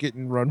 Just take it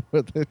and run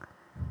with it.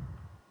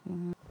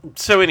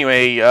 So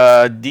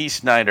anyway, D.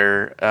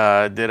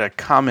 Snyder did a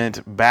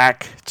comment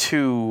back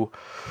to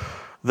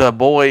the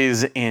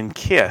boys in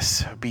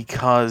Kiss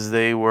because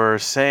they were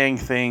saying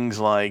things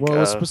like,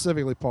 Well,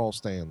 specifically Paul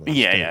Stanley.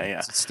 yeah.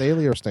 Is it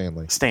Staley or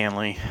Stanley?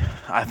 Stanley.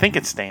 I think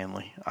it's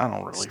Stanley. I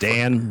don't really.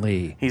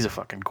 Stanley. He's a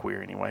fucking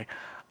queer anyway.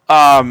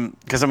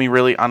 Because I mean,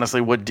 really, honestly,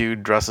 what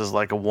dude dresses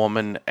like a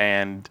woman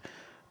and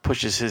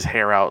pushes his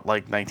hair out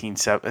like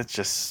 1970? It's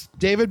just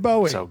David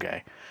Bowie. so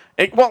gay.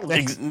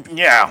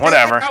 Yeah,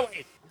 whatever.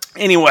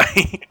 Anyway,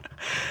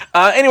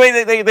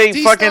 they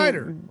D.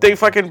 Snyder.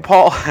 fucking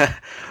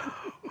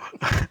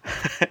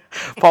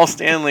Paul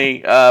Stanley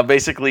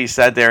basically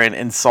sat there and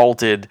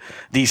insulted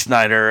D.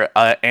 Snyder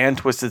and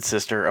Twisted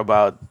Sister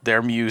about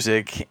their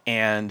music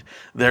and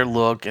their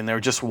look, and they're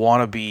just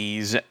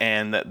wannabes,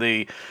 and that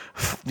they,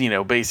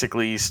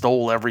 basically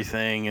stole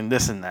everything and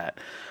this and that.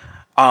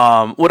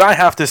 What I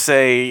have to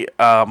say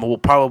will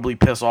probably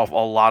piss off a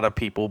lot of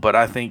people, but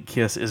I think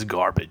Kiss is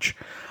garbage.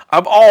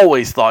 I've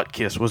always thought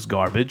Kiss was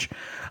garbage.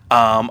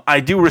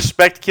 I do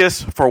respect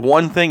Kiss for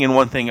one thing and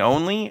one thing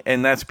only,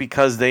 and that's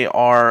because they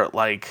are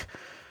like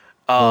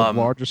the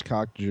largest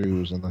cock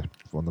Jews on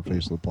the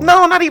face of the planet.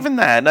 no, not even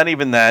that. Not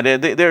even that.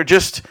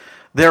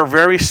 They're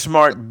very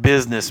smart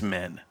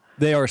businessmen.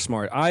 They are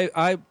smart.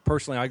 I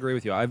personally, I agree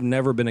with you. I've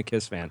never been a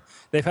Kiss fan.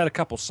 They've had a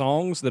couple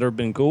songs that have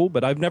been cool,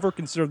 but I've never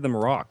considered them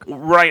rock.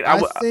 Right. I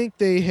think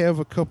they have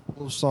a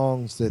couple of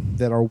songs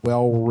that are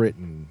well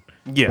written.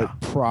 Yeah. But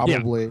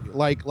probably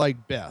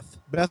like Beth.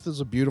 Beth is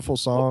a beautiful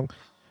song.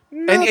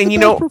 And you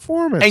know,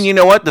 performance. and you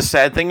know what? The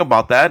sad thing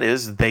about that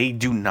is they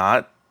do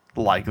not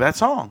like that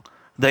song.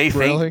 They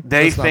Really? think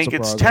they That's not think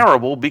it's surprising.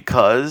 terrible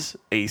because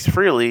Ace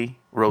Frehley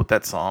wrote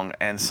that song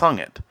and sung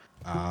it.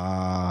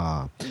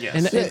 Ah.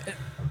 Yes. And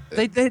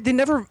they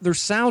never, their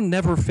sound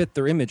never fit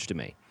their image to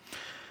me.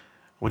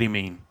 What do you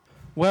mean?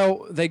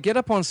 Well, they get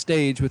up on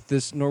stage with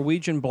this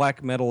Norwegian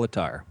black metal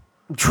attire,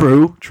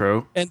 True.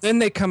 and then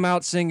they come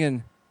out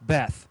singing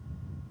Beth.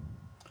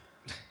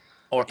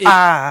 Or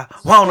I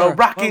wanna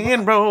rock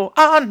and roll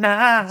all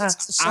night.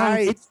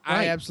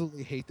 I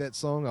absolutely hate that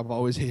song. I've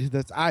always hated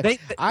that.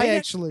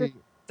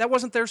 That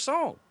wasn't their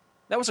song.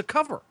 That was a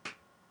cover.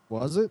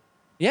 Was it?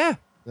 Yeah.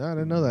 No, I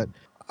didn't know that.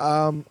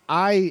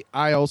 I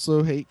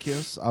also hate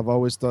Kiss. I've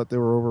always thought they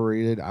were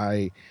overrated.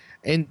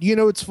 And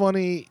it's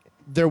funny.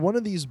 They're one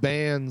of these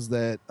bands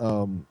that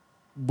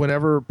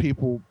whenever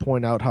people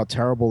point out how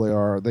terrible they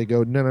are, they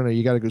go, no,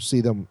 you got to go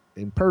see them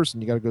in person.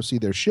 You got to go see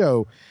their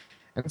show.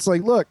 And it's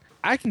like, look,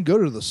 I can go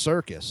to the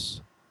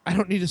circus. I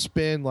don't need to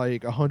spend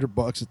like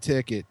 $100 a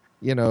ticket,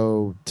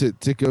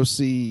 to go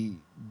see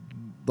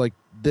like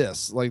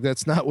this. Like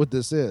that's not what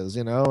this is,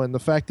 And the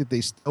fact that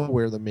they still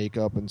wear the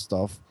makeup and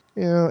stuff,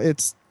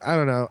 it's I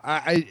don't know.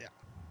 I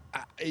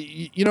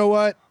you know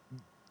what?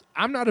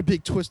 I'm not a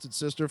big Twisted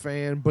Sister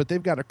fan, but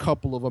they've got a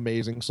couple of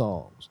amazing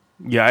songs.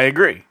 Yeah, I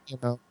agree.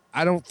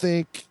 I don't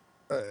think,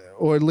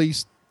 or at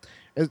least,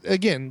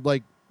 again,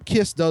 like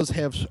Kiss does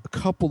have a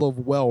couple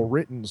of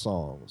well-written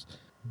songs,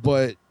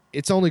 but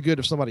it's only good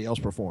if somebody else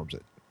performs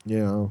it.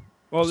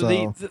 Well,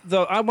 So- the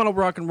I Want to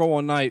Rock and Roll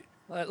All Night.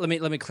 Let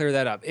me clear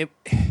that up. It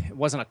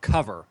wasn't a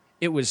cover.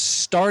 It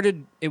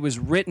was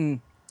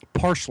written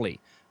partially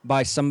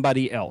by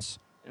somebody else,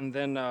 and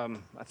then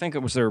I think it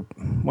was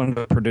one of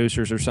the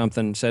producers or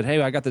something said,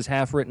 "Hey, I got this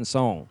half-written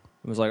song."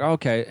 It was like,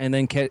 okay, and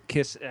then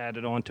Kiss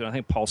added on to it. I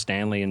think Paul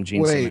Stanley and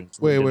Gene Simmons.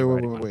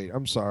 Wait.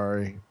 I'm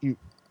sorry.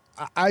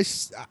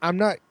 I'm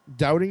not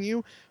doubting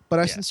you, but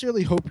I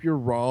sincerely hope you're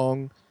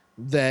wrong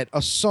that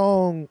a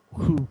song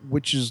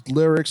which is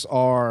lyrics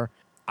are,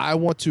 I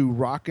want to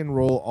rock and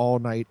roll all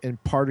night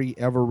and party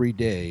every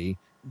day,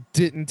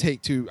 didn't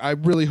take to. I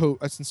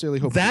sincerely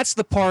hope. That's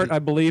the part I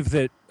believe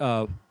that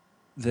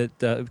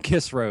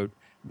Kiss wrote,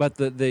 but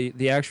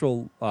the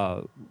actual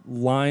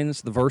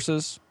lines, the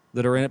verses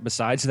that are in it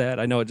besides that,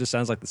 I know it just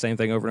sounds like the same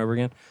thing over and over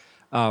again.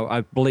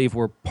 I believe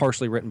were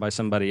partially written by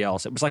somebody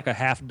else. It was like a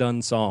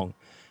half-done song,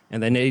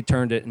 and then they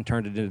turned it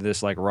into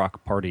this like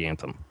rock party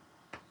anthem.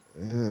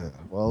 Yeah,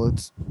 well,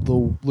 it's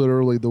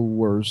literally the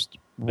worst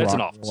It's an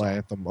rock awful song.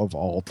 anthem of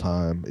all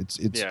time. It's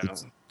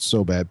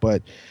so bad.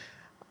 But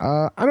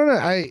I don't know.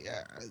 I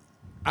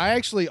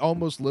actually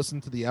almost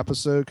listened to the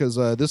episode because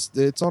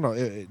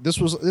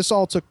this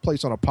all took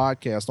place on a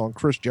podcast, on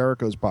Chris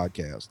Jericho's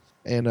podcast.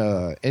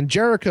 And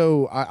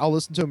Jericho, I'll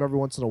listen to him every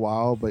once in a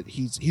while, but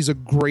he's a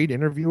great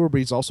interviewer, but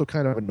he's also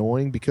kind of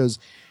annoying because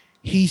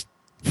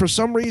for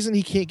some reason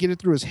he can't get it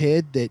through his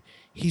head that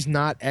he's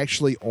not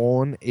actually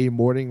on a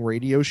morning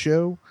radio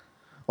show.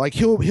 Like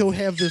he'll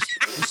have this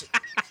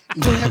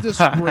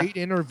great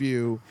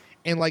interview,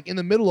 and like in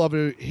the middle of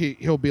it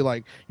he'll be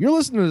like, "You're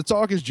listening to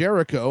Talk is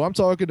Jericho. I'm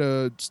talking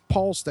to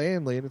Paul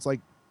Stanley," and it's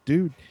like,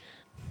 dude,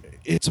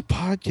 it's a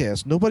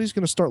podcast. Nobody's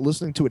going to start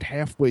listening to it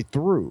halfway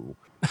through.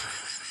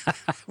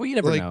 Well, you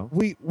never know.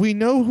 We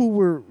know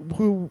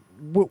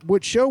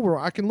what show we're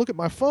on. I can look at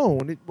my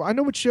phone. I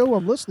know what show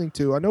I'm listening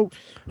to. I know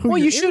who. Well,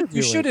 you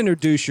should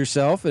introduce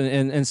yourself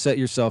and set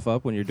yourself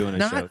up when you're doing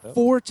a show. Not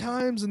 4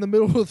 times in the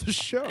middle of the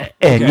show.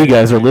 And you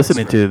guys are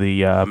listening to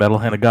the Metal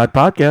Hand of God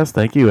podcast.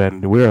 Thank you,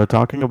 and we're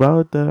talking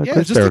about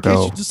Chris just Jericho. in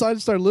case you decide to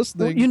start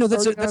listening. Well,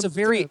 that's a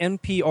very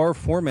NPR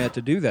format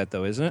to do that,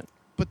 though, isn't it?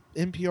 But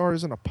NPR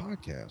isn't a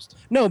podcast.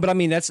 No, but I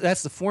mean that's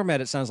the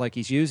format it sounds like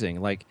he's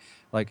using.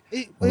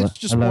 It's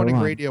just morning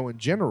radio in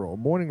general.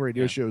 Morning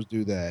radio shows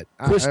do that.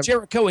 Chris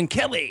Jericho and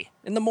Kelly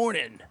in the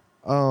morning.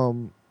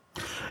 And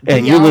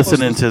you're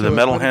listening to the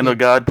Metal Hand of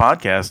God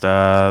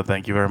podcast.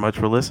 Thank you very much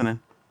for listening.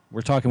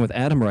 We're talking with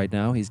Adam right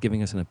now. He's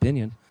giving us an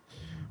opinion.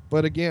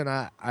 But again,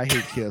 I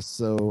hate Kiss,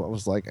 so I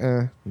was like,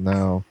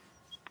 no.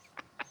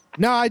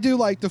 Now I do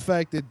like the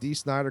fact that Dee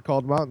Snider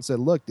called him out and said,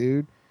 "Look,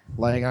 dude,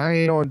 like I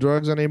ain't on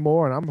drugs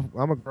anymore, and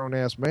I'm a grown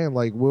ass man.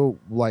 Like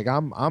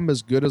I'm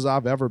as good as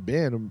I've ever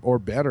been, or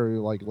better.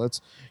 Like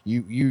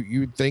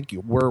you think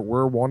we're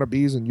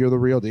wannabes and you're the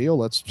real deal.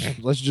 Let's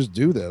just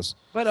do this."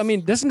 But I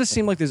mean, doesn't it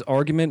seem like this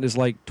argument is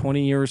like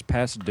 20 years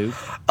past due?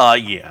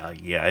 Yeah.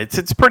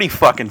 It's pretty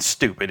fucking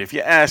stupid if you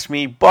ask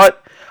me.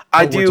 But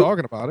we're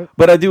talking about it.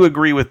 But I do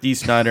agree with Dee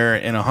Snider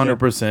in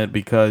 100%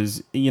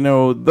 because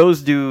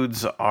those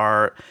dudes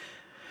are.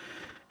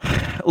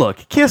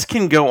 Look, Kiss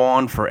can go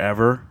on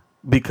forever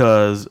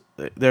because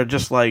they're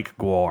just like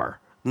Gwar.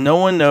 No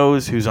one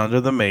knows who's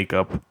under the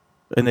makeup,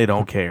 and they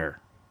don't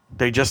care.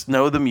 They just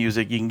know the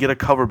music. You can get a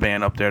cover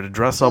band up there to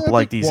dress up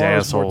like these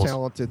assholes. More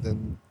talented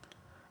than.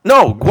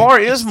 No,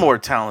 Gwar is more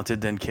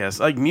talented than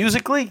Kiss. Like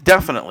musically,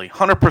 definitely,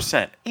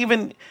 100%.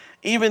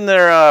 Even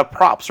their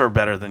props are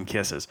better than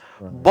Kiss's.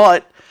 Right.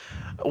 But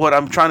what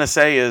I'm trying to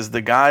say is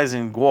the guys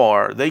in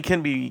Gwar, they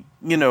can be,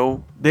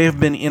 they have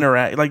been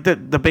like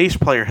the bass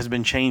player has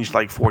been changed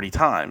like 40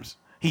 times.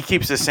 He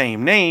keeps the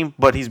same name,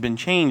 but he's been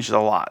changed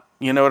a lot.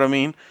 You know what I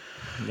mean?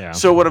 Yeah.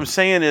 So what I'm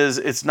saying is,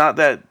 it's not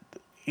that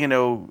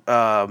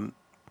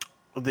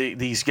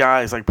these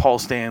guys like Paul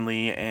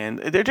Stanley, and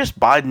they're just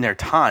biding their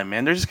time,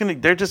 man. They're just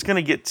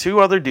gonna get 2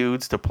 other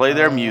dudes to play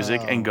their music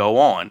and go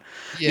on.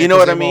 Yeah, you know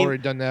what I mean? They've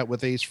already done that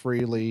with Ace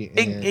Frehley.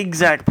 And...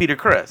 Exact, Peter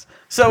Criss.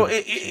 So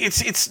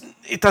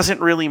it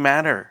doesn't really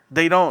matter.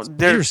 They don't.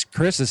 Peter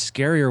Criss is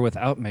scarier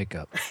without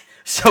makeup.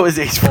 So is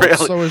Ace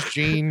Frehley.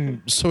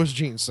 So is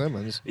Gene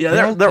Simmons.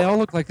 Yeah, they all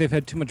look like they've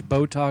had too much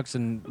Botox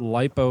and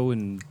lipo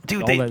and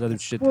all that other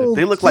shit. Well,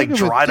 they look like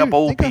dried up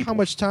old people. Think of how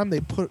much time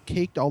they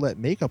caked all that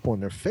makeup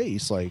on their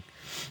face. Like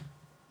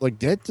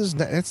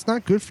that's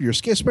not good for your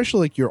skin,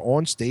 especially like you're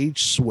on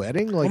stage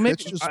sweating. Like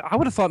that's just. I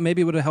would have thought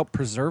maybe it would have helped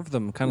preserve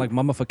them, kind of like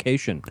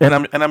mummification.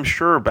 And I'm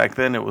sure back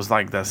then it was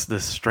like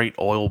this straight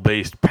oil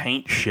based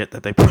paint shit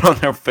that they put on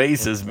their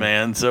faces,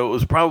 man. So it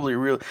was probably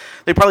real.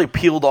 They probably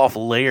peeled off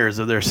layers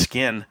of their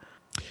skin.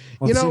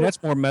 Well, see,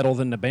 that's more metal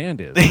than the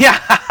band is. Yeah.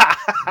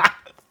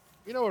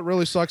 What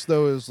really sucks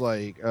though is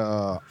like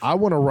 "I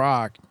Wanna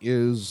Rock"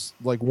 is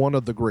like one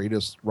of the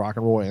greatest rock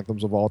and roll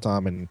anthems of all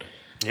time, and.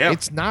 Yeah.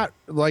 It's not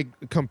like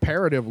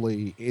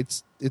comparatively,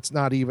 it's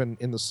not even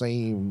in the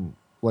same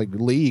like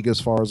league as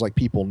far as like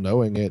people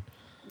knowing it.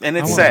 And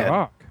it's sad.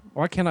 Rock.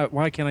 Why can't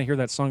I hear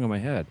that song in my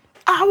head?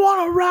 I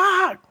wanna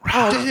rock.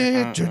 Oh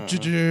yeah.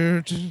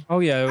 Okay. I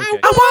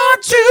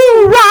want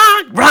to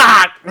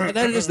rock.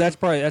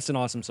 That's an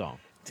awesome song.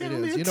 It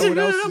is. You know what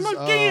else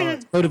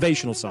is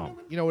motivational song?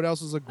 You know what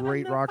else is a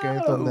great rock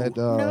anthem that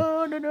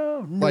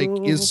like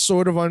is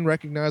sort of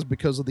unrecognized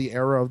because of the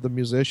era of the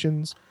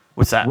musicians?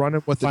 What's that?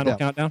 Running with the Final Devil.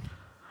 Countdown.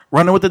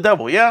 Running with the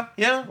Devil. Yeah.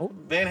 Van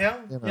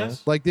Halen.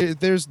 Yes. Like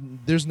there's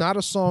not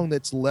a song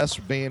that's less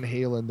Van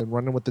Halen than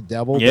Running with the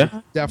Devil. Yeah.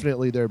 But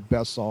definitely their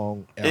best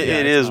song ever.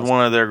 It is awesome.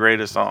 One of their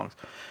greatest songs,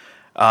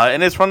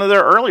 and it's one of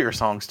their earlier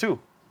songs too.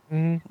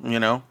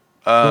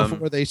 Mm-hmm.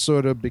 Before they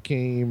sort of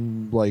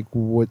became like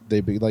what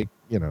they be like.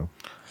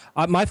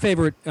 My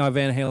favorite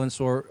Van Halen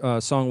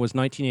song was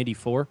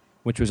 1984,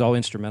 which was all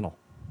instrumental.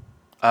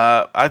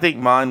 I think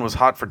mine was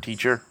Hot for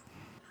Teacher.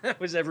 That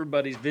was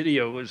everybody's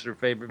video. Was their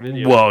favorite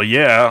video? Well,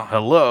 yeah.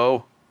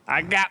 Hello.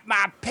 I got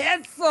my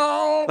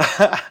pencil.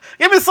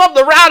 Give me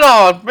something to write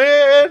on,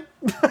 man.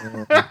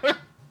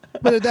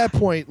 But at that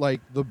point,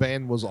 like the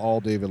band was all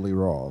David Lee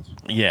Roth.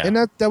 Yeah. And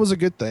that was a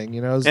good thing,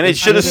 you know. And it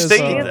should have good as,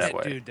 stayed that That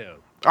way. dude, though.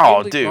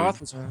 Oh, David Lee dude.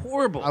 Roth was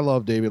horrible. I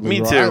love David Lee Me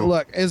Roth. too.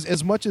 Look,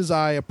 as much as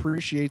I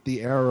appreciate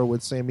the era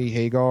with Sammy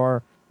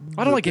Hagar,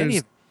 I don't like any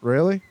of.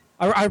 Really?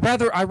 I'd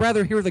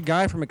rather hear the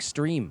guy from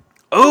Extreme.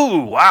 Oh,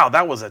 wow.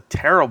 That was a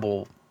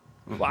terrible.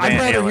 I'd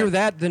rather Halen. hear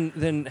that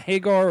than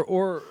Hagar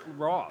or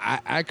Roth.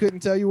 I couldn't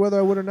tell you whether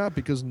I would or not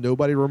because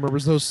nobody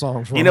remembers those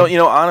songs. You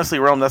know. Honestly,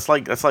 Rome. That's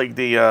like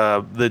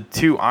the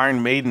 2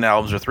 Iron Maiden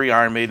albums or 3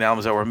 Iron Maiden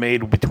albums that were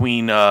made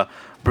between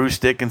Bruce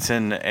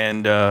Dickinson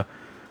and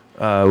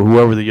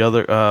whoever the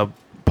other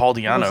Paul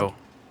Di'Anno.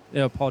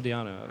 Yeah, Paul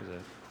Di'Anno. That was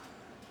it.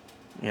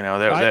 You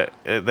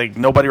know,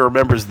 nobody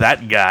remembers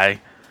that guy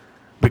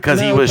because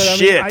he was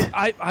shit.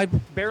 I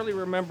barely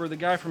remember the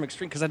guy from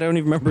Extreme because I don't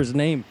even remember his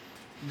name.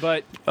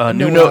 But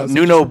Nuno He was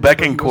in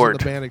Betancourt.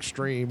 the band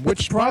Extreme,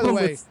 which by the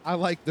way, I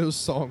like those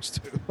songs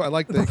too. I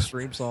like the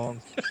Extreme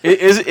songs.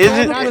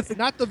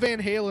 Not the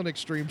Van Halen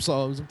Extreme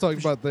songs. I'm talking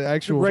about the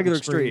actual regular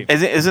Extreme.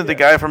 Isn't the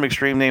guy from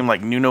Extreme named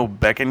like Nuno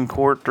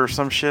Betancourt or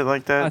some shit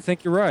like that? I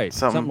think you're right.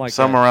 Something like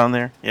some that. around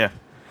there. Yeah.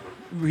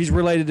 He's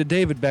related to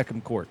David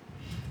Betancourt.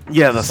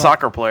 Yeah, the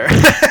soccer player.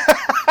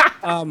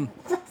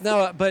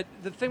 No, but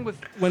the thing with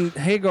when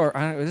Hagar,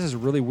 this is a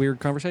really weird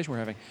conversation we're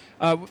having.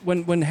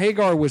 When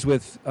Hagar was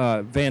with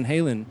Van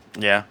Halen,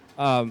 Yeah.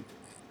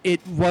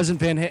 it wasn't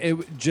Van Halen.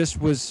 It just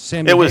was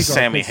Sammy. It was Hagar.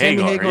 Sammy But Sammy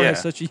Hagar, Hagar yeah.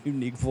 has such a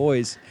unique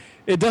voice.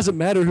 It doesn't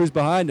matter who's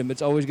behind him.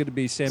 It's always going to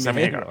be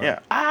Sammy Hagar. Yeah.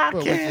 I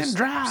Well, we can just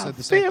drive. said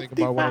the same thing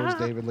about when it was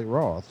 55. David Lee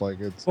Roth. Like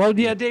it's Well,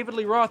 yeah, David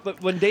Lee Roth.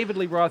 But when David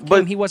Lee Roth But-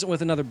 came, he wasn't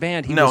with another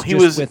band. He No,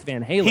 was with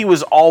Van Halen. He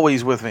was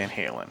always with Van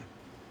Halen.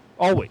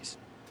 Always.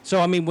 So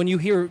I mean, when you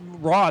hear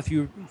Roth,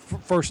 you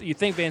first you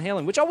think Van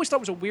Halen, which I always thought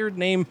was a weird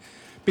name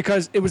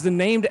because it was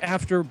named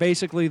after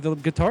basically the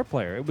guitar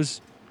player. It was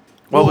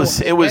Well, it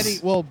was Eddie,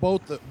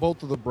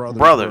 both of the brothers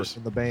Brothers. were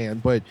in the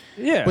band, but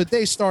yeah, but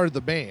they started the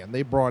band.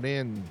 They brought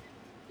in.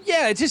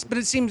 yeah. It just, but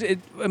it seems.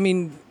 I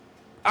mean,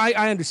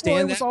 I understand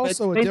Well, it was that.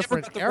 also but a they never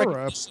different got the era.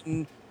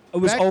 recognition. It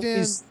was Back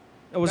always.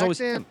 It was back always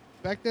then, him.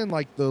 back then,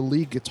 like the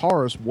lead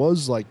guitarist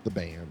was like the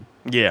band.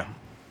 yeah.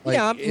 Like,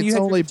 Yeah, I mean, you it's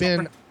had only your guitar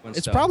been. and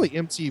It's stuff. probably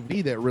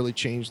MTV that really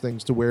changed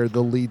things to where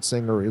the lead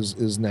singer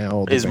is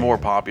now the Is more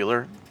band.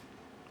 popular.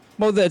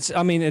 Well, that's.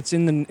 I mean, it's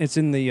in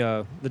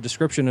the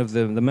description of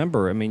the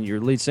member. I mean, your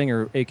lead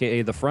singer,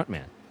 aka the front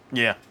man.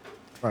 Yeah.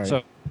 Right.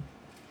 So,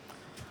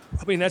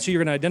 I mean, that's who you're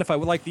going to identify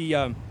with. Like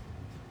the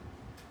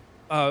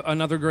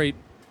another great.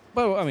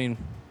 Well, I mean,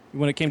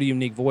 when it came to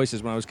unique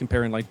voices, when I was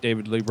comparing like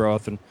David Lee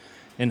Roth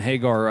and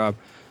Hagar,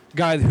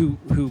 guy who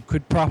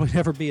could probably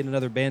never be in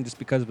another band just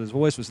because of his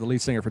voice was the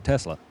lead singer for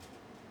Tesla.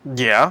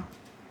 Yeah.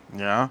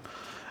 Yeah.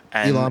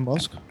 And, Elon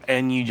Musk.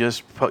 And you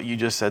just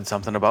said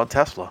something about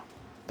Tesla.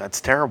 That's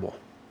terrible.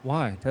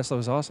 Why? Tesla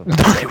was awesome.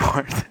 They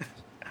weren't.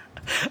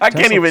 I can't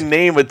Tesla- even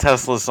name a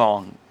Tesla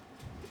song.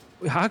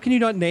 How can you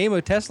not name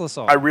a Tesla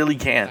song? I really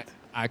can't.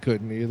 I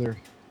couldn't either.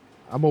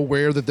 I'm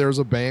aware that there's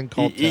a band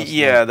called Tesla.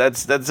 Yeah,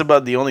 that's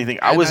about the only thing.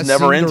 I And was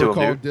never seem to into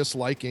recall it, dude.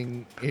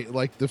 disliking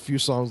like the few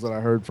songs that I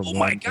heard from oh them.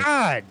 my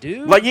God,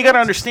 dude! Like you gotta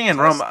understand,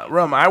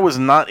 Rum. I was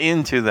not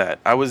into that.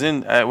 I was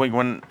in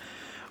when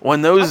I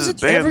those was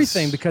into bands.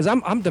 everything because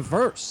I'm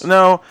diverse.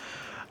 No,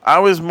 I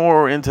was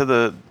more into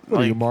the.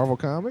 What are you, Like, Marvel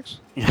Comics?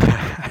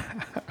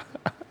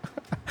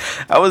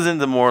 I was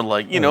into more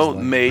like That was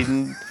lame.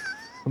 Maiden,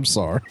 I'm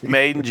sorry.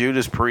 Maiden,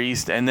 Judas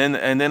Priest, and then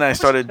I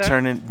started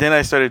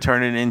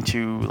turning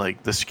into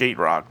like the skate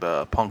rock,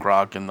 the punk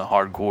rock, and the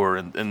hardcore,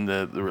 and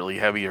the really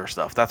heavier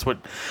stuff. That's where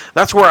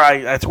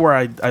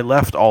I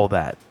left all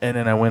that, and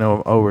then I went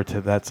over to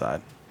that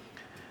side.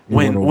 You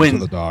went over to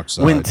the dark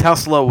side. When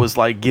Tesla was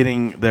like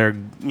getting their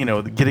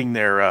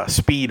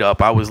speed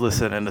up, I was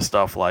listening to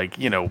stuff like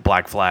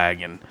Black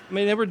Flag and I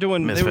mean, they were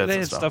doing. Misfits They and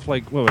had stuff. stuff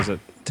like what was it?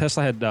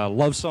 Tesla had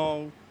Love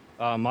Song,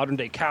 Modern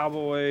Day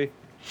Cowboy.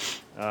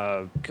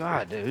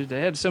 God, dude,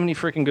 they had so many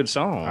freaking good I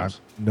songs.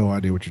 have no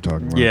idea what you're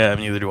talking about. yeah,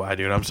 neither do I,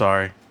 dude. I'm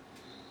sorry.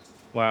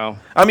 Wow.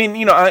 I mean,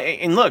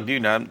 and look,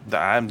 dude, I'm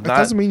That not.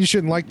 doesn't mean you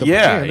shouldn't like the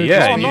Yeah, band. They're yeah,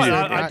 just- Oh, no, they're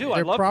I do. I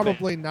They're love the band.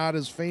 probably not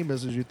as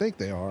famous as you think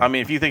they are. I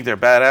mean, if you think they're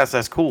badass,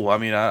 that's cool. I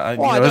mean, Well,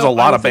 there's a don't-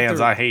 lot don't of think bands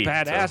they're I hate.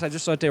 Badass. so. I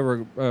just thought they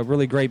were a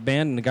really great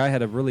band, and the guy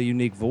had a really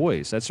unique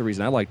voice. That's the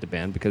reason I liked the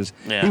band because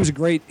Yeah. he was a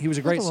great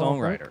Nothing wrong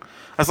with songwriter.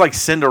 That's like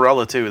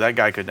Cinderella too. That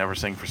guy could never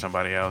sing for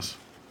somebody else.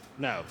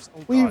 No,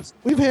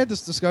 We've had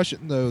this discussion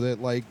though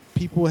that like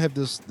people have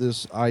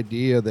this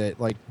idea that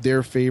like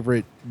their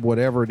favorite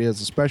whatever it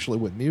is, especially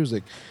with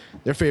music,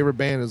 their favorite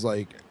band is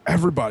like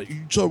everybody.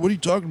 What are you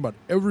talking about?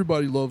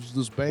 Everybody loves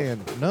this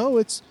band. No,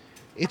 it's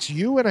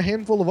you and a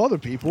handful of other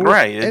people,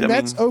 Right, And I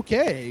that's mean,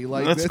 okay.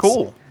 Like that's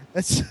cool.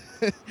 That's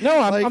No,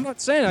 Like- I'm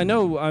not saying. I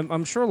know.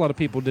 I'm sure a lot of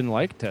people didn't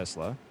like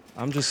Tesla.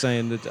 I'm just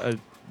saying that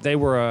they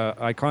were a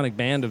iconic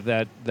band of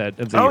the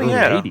early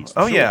 '80s.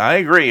 Oh sure. yeah, I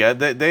agree.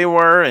 They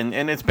were, and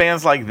it's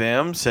bands like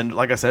them.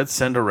 Like I said,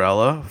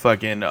 Cinderella,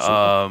 fucking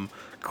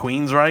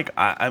Queensryche.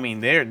 I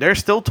mean, they're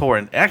still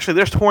touring. Actually,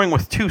 they're touring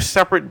with 2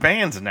 separate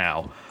bands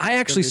now. I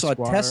actually saw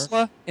Squire.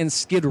 Tesla and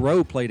Skid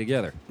Row play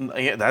together.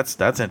 Yeah,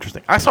 that's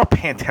interesting. I saw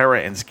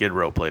Pantera and Skid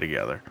Row play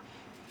together.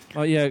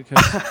 Oh yeah,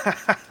 'cause,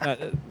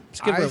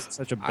 Skid Row is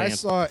such a I band.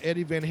 saw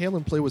Eddie Van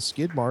Halen play with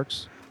skid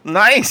marks.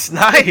 Nice. He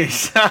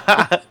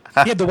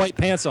had the white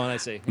pants on. I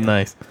see.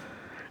 Nice.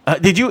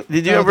 Did you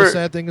ever? The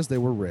sad thing is they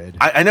were red.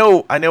 I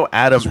know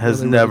Adam It's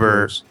has really, really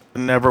gross.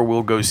 never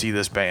will go see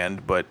this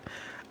band, but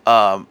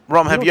Rom,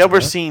 have you ever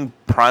seen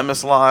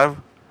Primus live?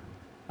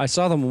 I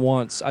saw them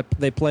once.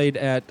 They played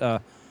at.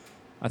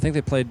 I think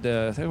they played.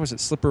 I think it was at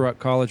Slippery Rock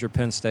College or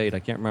Penn State. I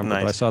can't remember,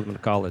 Nice. but I saw them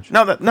at college.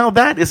 Now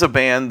that is a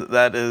band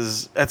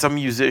that's a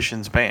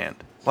musician's band.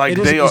 Like It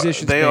is a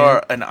musician's they band.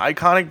 are an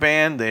iconic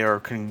band.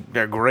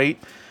 They're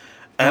great.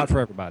 Not for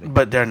everybody.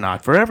 But they're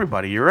not for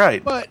everybody. You're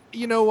right. But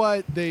you know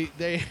what? They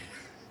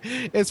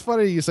it's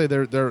funny you say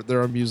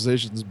they're a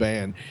musician's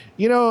band.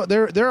 You know,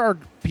 there are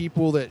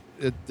people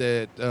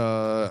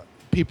that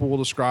people will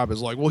describe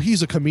as like, well,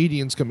 he's a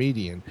comedian's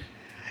comedian.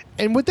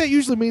 And what that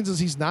usually means is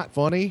he's not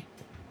funny.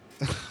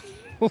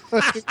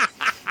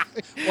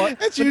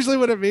 That's usually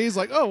what it means.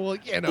 Like, oh, well,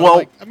 you know, Well,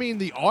 like, I mean,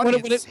 the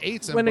audience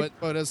hates him,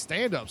 but as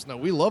stand-ups, no,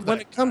 we love that.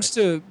 when it comes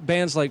to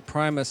bands like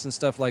Primus and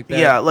stuff like that,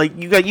 Yeah, like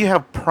you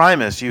have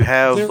Primus, you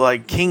have There-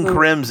 like King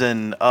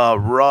Crimson,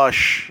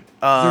 Rush,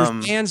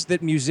 there's bands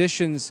that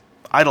musicians.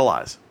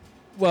 Idolize.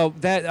 Well,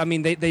 that I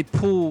mean, they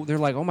pull. They're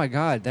like, oh my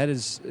god, that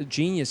is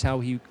genius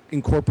how he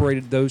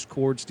incorporated those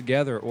chords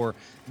together, or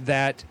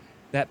that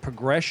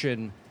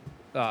progression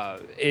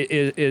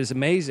is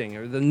amazing,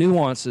 or the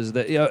nuances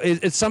that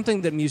it's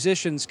something that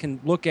musicians can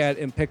look at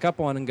and pick up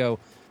on and go,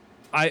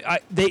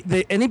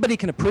 anybody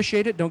can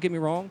appreciate it. Don't get me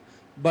wrong,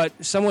 but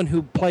someone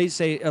who plays,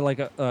 say, like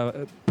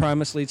a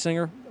Primus lead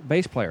singer,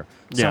 bass player,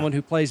 someone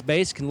who plays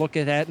bass can look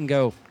at that and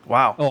go,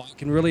 Wow. oh, I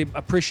can really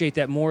appreciate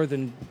that more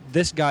than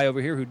this guy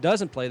over here who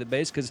doesn't play the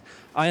bass because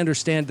I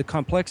understand the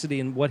complexity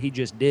in what he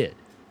just did.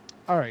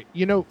 All right,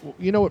 you know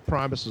what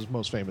Primus's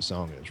most famous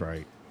song is,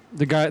 right?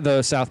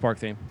 The South Park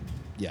theme.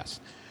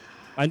 Yes.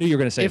 I knew you were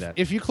going to say that.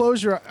 If you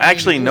close your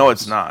Actually, no,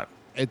 it's not.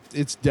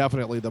 It's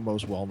definitely the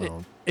most well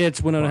known.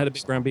 It's Winona Had a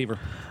Big Brown Beaver.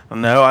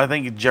 No, I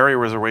think Jerry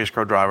was a race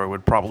car driver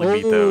would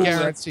probably beat those.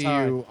 Guarantee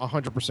you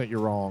 100%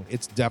 you're wrong.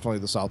 It's definitely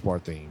the South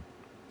Park theme.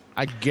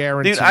 I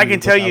guarantee. Dude, I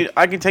can tell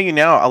you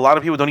now. A lot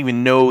of people don't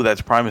even know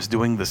that's Primus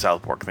doing the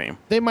South Park theme.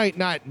 They might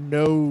not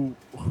know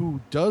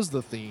who does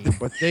the theme,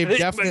 but they've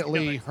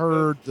definitely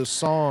heard the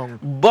song.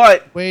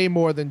 But Way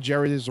more than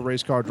Jerry is a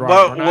race car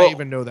driver. And I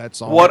even know that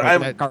song. What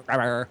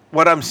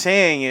But I'm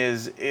saying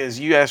is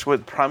you asked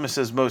what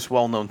Primus's most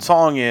well-known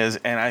song is,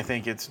 and I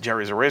think it's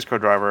Jerry's a race car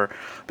driver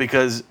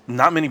because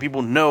not many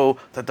people know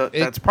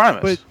that's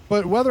Primus.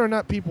 But whether or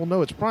not people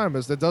know it's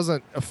Primus, that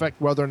doesn't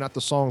affect whether or not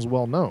the song's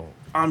well known.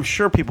 I'm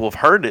sure people have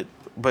heard it,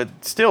 but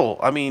still,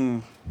 I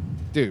mean,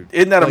 Dude,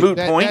 isn't that a moot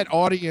point? That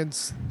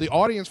audience, the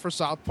audience for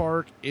South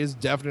Park is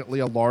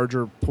definitely a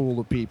larger pool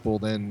of people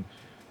than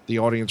the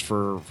audience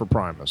for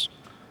Primus.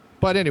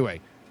 But anyway,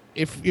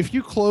 if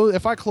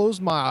I close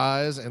my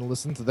eyes and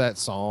listen to that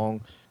song,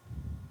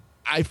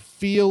 I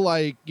feel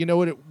like, you know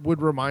what it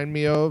would remind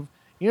me of?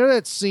 You know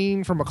that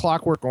scene from A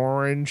Clockwork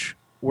Orange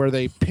where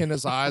they pin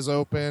his eyes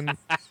open?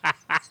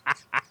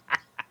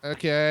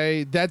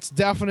 Okay, that's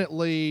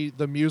definitely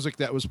the music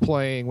that was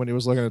playing when he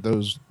was looking at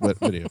those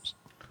videos.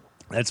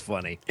 That's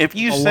funny. If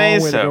you A say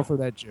long way to so. go for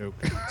that joke.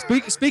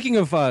 Speaking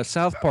of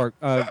South Park,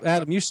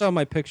 Adam, you saw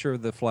my picture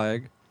of the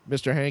flag.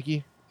 Mr.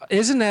 Hanky?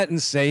 Isn't that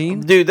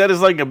insane? Dude, that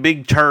is like a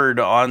big turd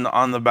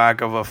on the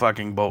back of a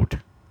fucking boat.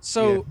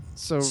 So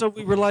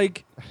we were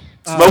like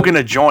Smoking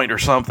a joint or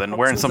something,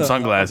 wearing some a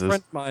sunglasses.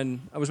 friend of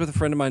mine, I was with a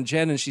friend of mine,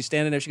 Jen, and she's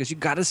standing there. She goes, "You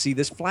got to see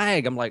this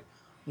flag." I'm like,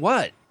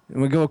 "What?"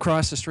 And we go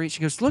across the street. She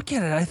goes, "Look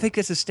at it. I think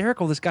it's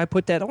hysterical. This guy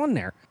put that on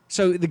there."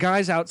 So the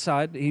guy's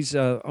outside. He's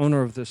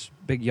owner of this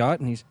big yacht,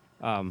 and he's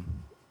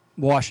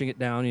washing it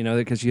down, you know,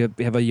 because you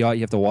have a yacht.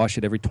 You have to wash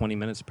it every 20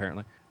 minutes,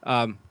 apparently.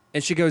 And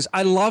she goes,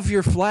 "I love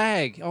your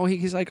flag." Oh,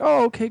 he's like,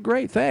 "Oh, okay,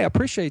 great. Thanks. I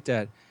appreciate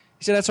that."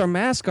 He said, "That's our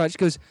mascot." She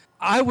goes,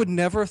 "I would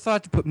never have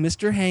thought to put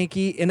Mr.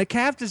 Hanky in a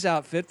captain's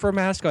outfit for a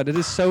mascot. It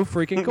is so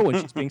freaking cool." And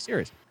she's being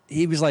serious.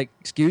 He was like,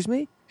 "Excuse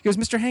me?" He goes,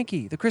 "Mr.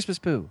 Hanky, the Christmas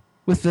poo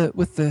with the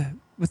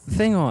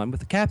thing on, with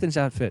the captain's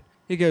outfit."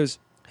 He goes,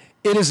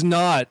 "It is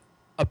not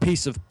a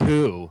piece of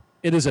poo.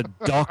 It is a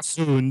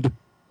dachshund."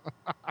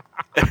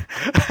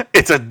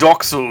 It's a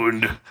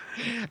dachshund.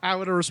 I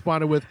would have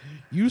responded with,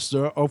 "You,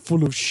 sir, are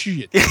full of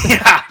shit."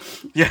 Yeah.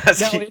 Yes.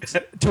 Now, it's,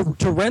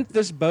 to rent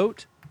this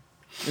boat,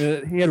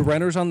 he had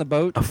renters on the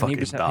boat. And he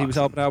was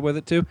helping out with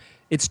it too.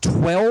 It's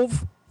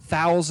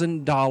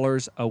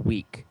 $12,000 a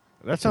week.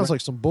 That sounds like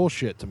some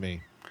bullshit to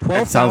me.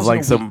 That sounds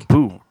like some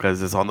poo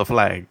because it's on the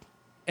flag.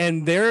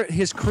 And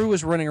his crew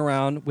is running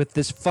around with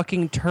this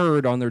fucking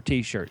turd on their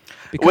T-shirt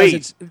because Wait.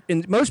 it's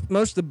in most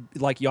of the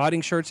like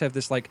yachting shirts have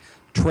this like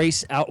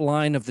trace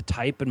outline of the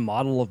type and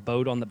model of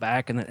boat on the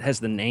back, and it has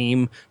the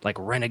name like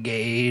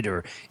Renegade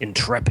or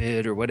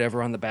Intrepid or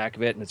whatever on the back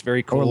of it, and it's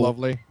very cool. Or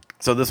lovely.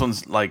 So this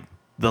one's like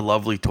the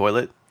lovely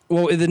toilet.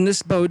 Well, then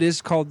this boat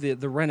is called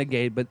the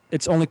Renegade, but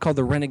it's only called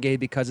the Renegade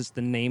because it's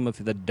the name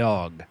of the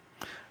dog.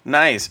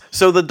 Nice.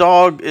 So the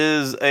dog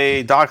is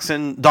a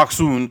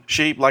dachshund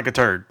shaped like a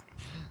turd.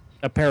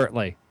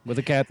 Apparently, with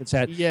a cat that's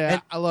had.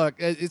 Yeah, look,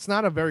 it's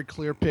not a very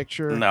clear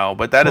picture. No,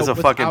 but that is a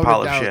fucking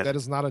pile of shit. That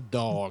is not a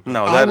dog.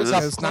 No, that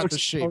is not the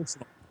shape.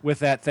 With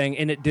that thing,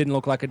 and it didn't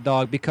look like a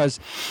dog because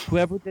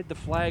whoever did the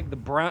flag, the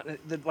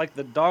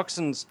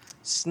dachshund's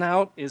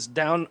snout is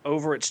down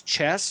over its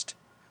chest,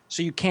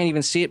 so you can't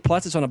even see it.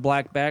 Plus, it's on a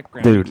black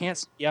background. Dude. You can't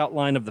see the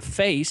outline of the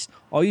face.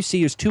 All you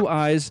see is 2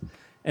 eyes,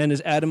 and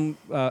as Adam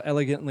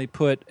elegantly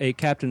put, a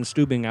Captain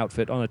Stubing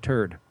outfit on a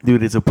turd.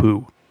 Dude, it's a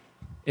poo.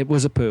 It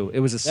was a poo. It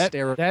was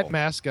hysterical. That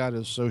mascot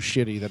is so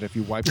shitty that if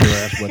you wipe your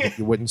ass with it,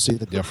 you wouldn't see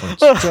the difference.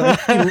 So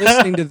if you're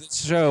listening to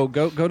this show,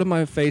 go to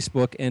my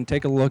Facebook and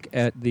take a look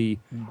at the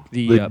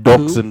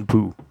dachshund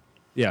poo.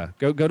 Yeah,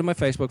 go to my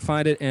Facebook,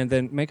 find it, and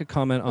then make a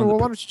comment on. Well,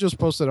 why don't you just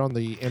post it on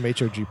the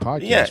MHOG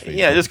podcast?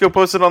 Yeah, just go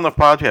post it on the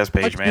podcast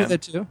page, man. Do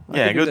that too.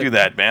 Yeah, go do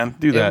that, man.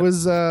 Do that. It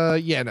was,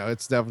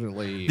 it's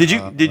definitely.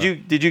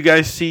 Did you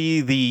guys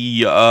see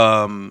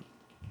the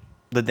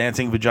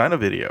dancing vagina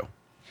video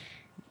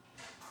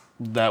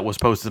that was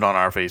posted on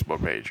our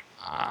Facebook page?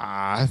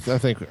 I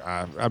think.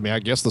 I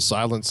guess the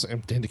silence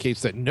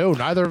indicates that no,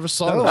 neither of us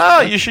saw it.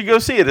 Oh, you should go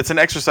see it. It's an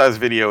exercise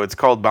video. It's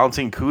called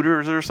Bouncing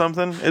Cooters or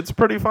something. It's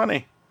pretty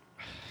funny.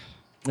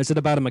 Is it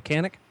about a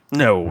mechanic?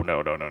 No.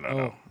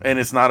 And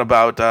it's not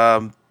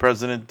about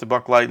President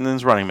Buck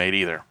Lightning's running mate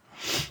either.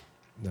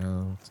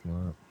 No, it's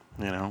not.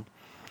 You know,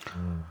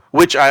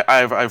 which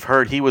I've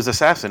heard he was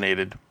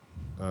assassinated.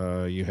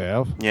 You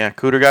have? Yeah,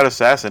 Cooter got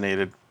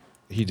assassinated.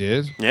 He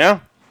did?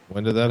 Yeah.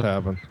 When did that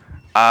happen?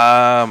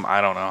 I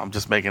don't know. I'm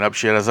just making up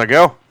shit as I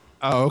go.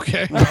 Oh,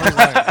 okay. I was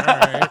like,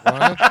 all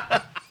right,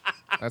 what?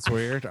 That's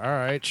weird. All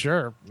right,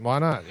 sure. Why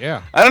not?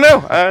 Yeah. I don't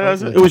know.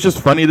 It was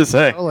just funny to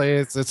say. Well,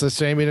 it's a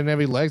shame he didn't have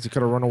any legs. He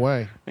could have run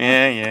away.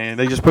 Yeah.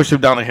 They just pushed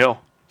him down a hill.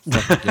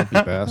 Fucking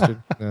gimpy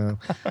bastard.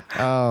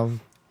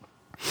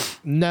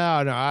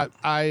 No.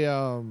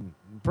 I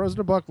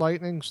President Buck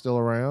Lightning still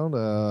around.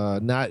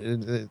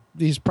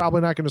 He's probably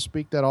not going to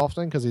speak that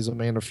often because he's a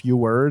man of few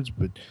words,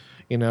 but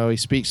he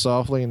speaks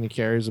softly and he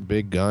carries a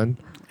big gun.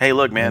 Hey,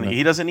 look, man,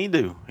 he doesn't need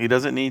to. He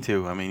doesn't need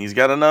to. I mean, he's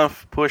got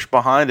enough push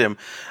behind him.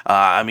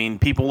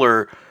 People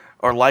are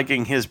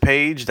liking his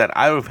page that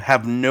I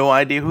have no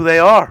idea who they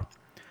are.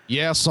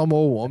 Yeah, some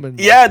old woman.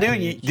 Yeah,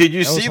 dude. Did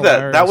you see that?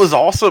 Hilarious. That was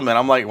awesome. And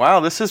I'm like,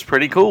 wow, this is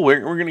pretty cool. We're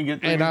going to get...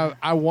 And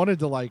I wanted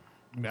to,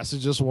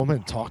 message this woman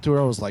and talk to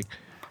her. I was like,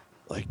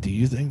 do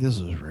you think this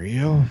is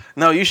real?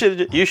 No, you should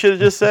have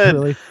just said.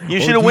 Really?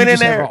 You should have went in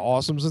there. Have an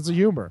awesome sense of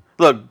humor.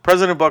 Look,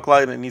 President Buck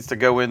Lightning needs to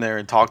go in there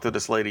and talk to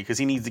this lady because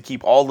he needs to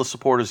keep all the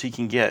supporters he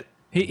can get.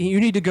 You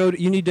need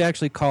to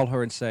actually call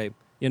her and say,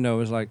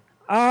 it's like,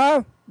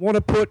 I want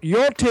to put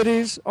your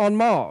titties on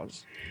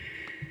Mars.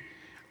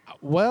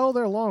 Well,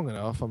 they're long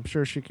enough. I'm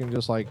sure she can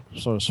just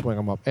sort of swing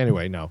them up.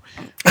 Anyway, no.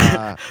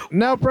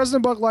 Now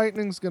President Buck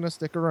Lightning's gonna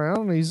stick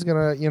around. He's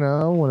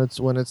gonna,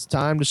 when it's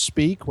time to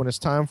speak, when it's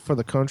time for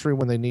the country,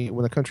 when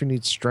the country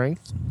needs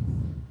strength.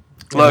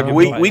 Look,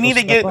 we need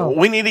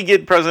to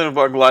get President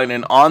Buck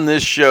Lightning on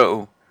this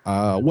show.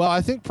 Well,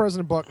 I think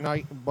President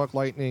Buck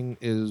Lightning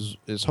is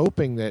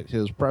hoping that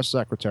his press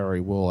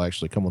secretary will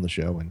actually come on the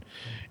show and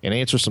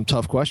answer some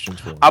tough questions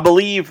for him. I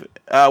believe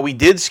we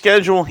did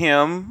schedule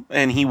him,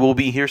 and he will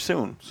be here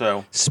soon.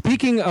 So,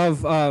 speaking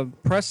of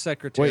press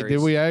secretaries, wait, did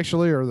we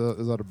actually, or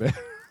is that a bit?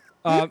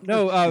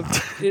 No,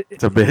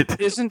 it's a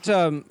bit. Isn't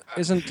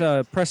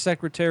press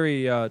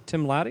secretary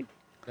Tim Laddie?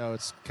 No,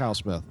 it's Kyle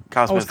Smith.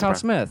 It's Kyle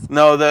Smith.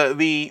 No,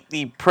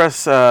 the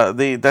press.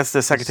 That's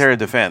the Secretary of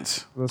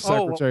Defense. The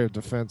Secretary of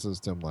Defense is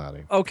Tim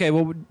Laddie. Okay,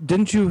 well,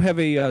 didn't you have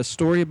a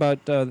story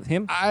about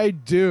him? I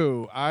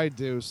do.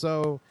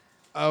 So,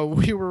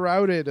 we were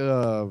out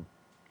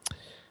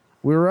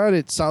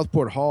at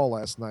Southport Hall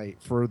last night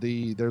for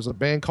there's a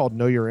band called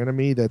Know Your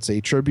Enemy that's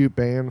a tribute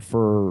band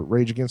for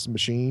Rage Against the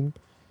Machine.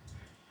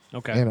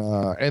 Okay.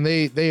 And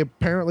they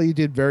apparently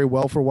did very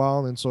well for a while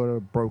and then sort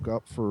of broke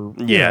up for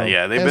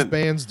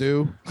bands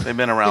do. They've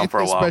been around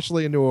for a while,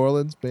 especially in New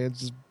Orleans.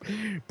 Bands just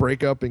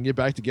break up and get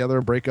back together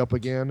and break up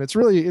again. It's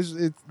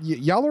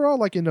y'all are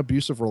all in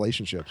abusive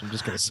relationships. I'm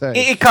just gonna say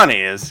it kind of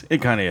is.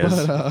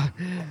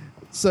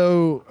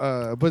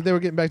 But they were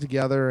getting back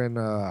together, and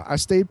I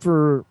stayed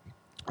for.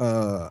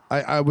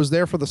 I was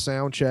there for the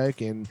sound check,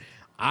 and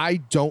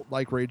I don't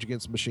like Rage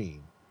Against the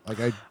Machine.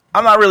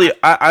 I'm not really.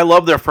 I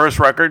love their first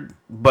record,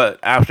 but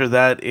after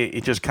that,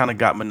 it just kind of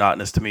got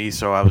monotonous to me.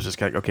 So I was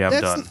just like, okay, I'm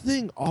done. That's the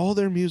thing. All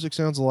their music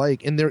sounds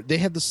alike, and they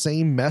have the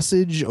same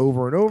message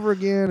over and over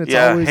again. It's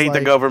always hate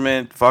the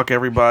government, fuck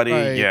everybody.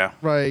 Right, yeah,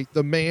 right.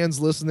 The man's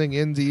listening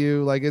into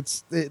you.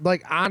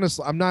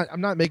 Honestly, I'm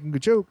not making a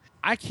joke.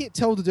 I can't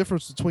tell the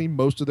difference between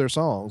most of their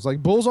songs.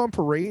 Bulls on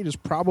Parade is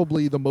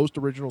probably the most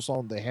original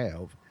song they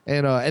have.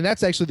 And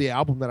that's actually the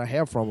album that I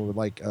have from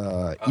them,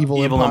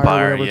 Evil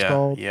Empire, whatever it's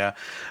called. Yeah.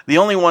 The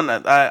only one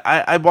that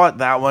I bought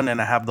that one and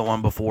I have the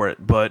one before it,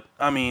 but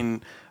I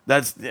mean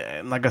That's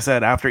like I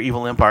said. After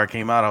Evil Empire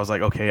came out, I was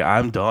like, okay,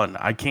 I'm done.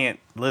 I can't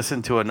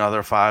listen to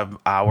another 5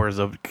 hours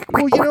of.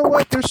 Well, you know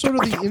what? They're sort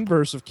of the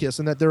inverse of Kiss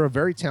in that they're a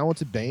very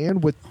talented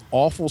band with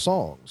awful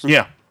songs.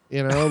 Yeah.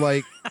 You know,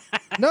 like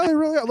no, they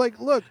really are. Like,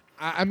 look,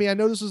 I mean, I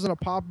know this isn't a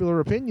popular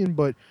opinion,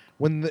 but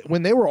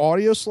when they were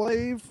Audio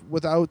Slave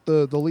without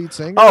the lead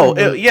singer. Oh,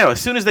 yeah.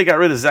 As soon as they got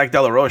rid of Zach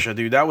De La Rocha,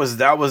 dude, that was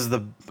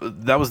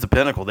the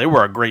pinnacle. They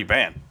were a great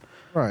band.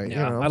 Right.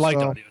 Yeah, you know, I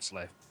liked Audio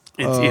Slave.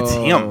 It's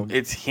him.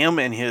 It's him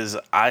and his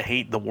I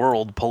hate the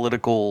world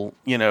political,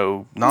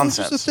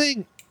 nonsense. This is the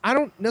thing. I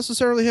don't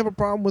necessarily have a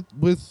problem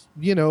with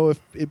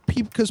if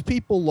because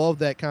people love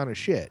that kind of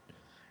shit,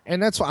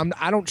 and that's why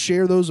I don't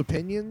share those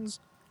opinions.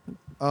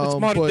 It's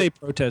modern day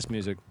protest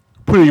music.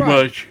 Pretty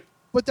much.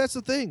 But that's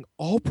the thing.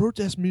 All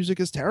protest music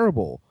is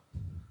terrible.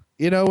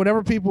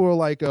 Whenever people are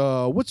like,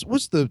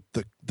 what's the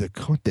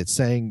cunt that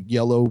sang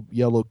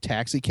Yellow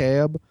Taxi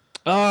Cab?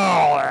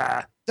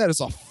 Oh, that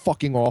is a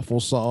fucking awful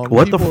song.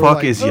 What people the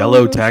fuck is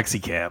Yellow Taxi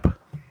Cab?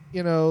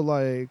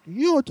 Like,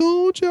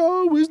 don't you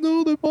always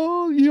know the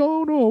ball, you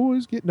don't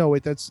always get. No,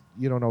 wait,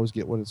 you don't always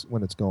get when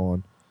it's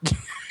gone.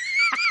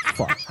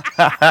 Fuck.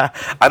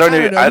 I don't know.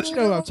 You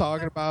know what I'm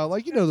talking about?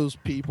 Like, those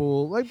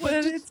people. Like,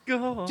 when it's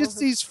gone. Just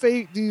these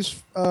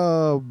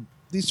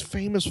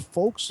famous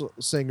folk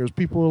singers.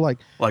 People are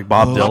like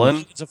Bob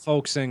Dylan. He's a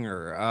folk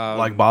singer.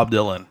 Like Bob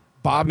Dylan.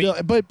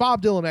 Dylan, but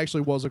Bob Dylan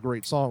actually was a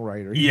great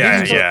songwriter.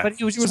 Yeah. But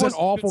he was in an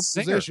awful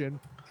position.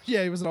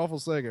 Yeah, he was an awful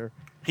singer.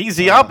 He's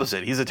the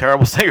opposite. He's a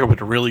terrible singer, but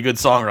a really good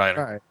songwriter.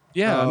 Right.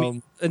 Yeah, I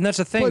mean, and that's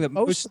the thing but that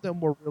most of them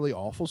were really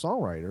awful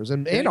songwriters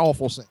and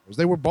awful singers.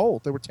 They were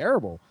both. They were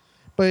terrible.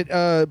 But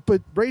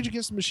Rage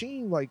Against the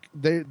Machine, like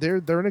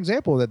they're an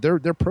example of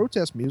that. They're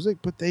protest music,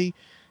 but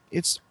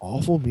it's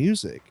awful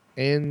music,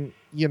 and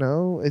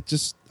it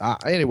just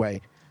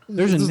anyway.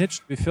 There's a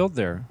niche to be filled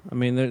there. I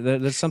mean,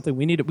 that's something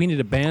we need. We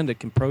need a band that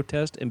can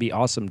protest and be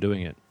awesome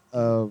doing it.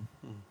 All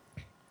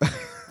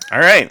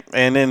right,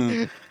 and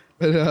then.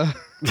 But,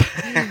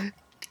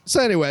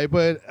 so anyway,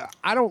 but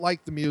I don't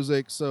like the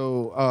music.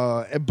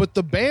 So, but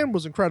the band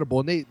was incredible,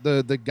 and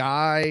the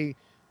guy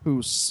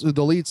who's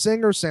the lead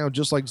singer sounds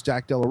just like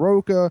Jack De La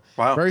Rocha.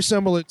 Wow, very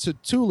similar to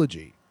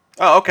Toology.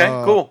 Oh, okay,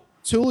 cool.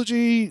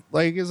 Toology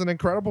is an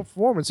incredible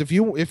performance. If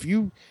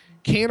you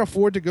can't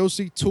afford to go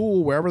see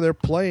Tool wherever they're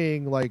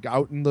playing, like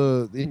out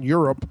in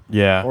Europe,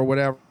 or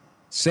whatever,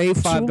 save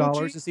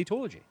 $5 to see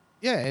Toology.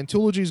 Yeah, and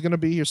Toology is going to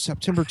be here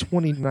September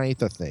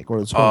 29th, I think,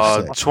 or the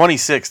 26th.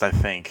 26th, I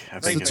think.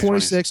 It's the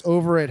 26th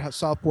over at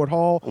Southport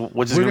Hall.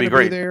 Which is going to be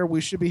great. Be there. We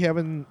should be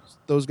having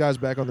those guys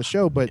back on the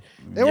show, but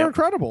they were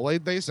incredible.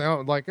 They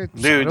sound like it.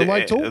 Dude,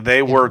 like Tool.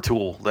 They were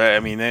Tool. I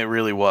mean, it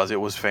really was.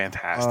 It was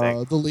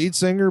fantastic. The lead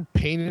singer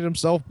painted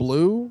himself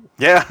blue.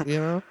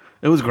 Yeah.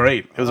 It was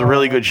great. It was a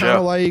really good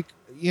show. Like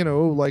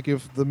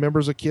if the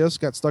members of KISS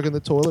got stuck in the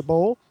toilet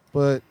bowl,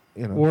 but...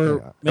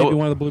 or maybe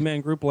one of the Blue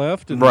Man Group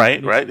left. And right.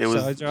 It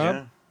was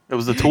it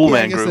was the Tool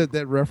Man I guess Group.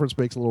 That reference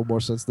makes a little more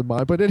sense than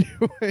mine. But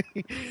anyway,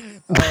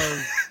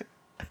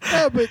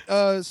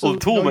 so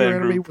Tool Know Man Your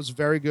Enemy Group was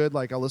very good.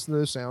 Like I listened to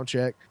the sound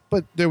check,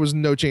 but there was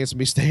no chance of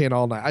me staying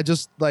all night. I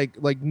just like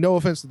no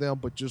offense to them,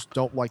 but just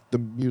don't like the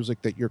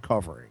music that you're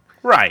covering.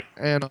 Right.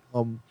 And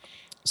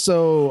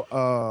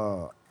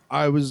so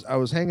I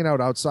was hanging out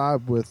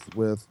outside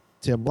with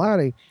Tim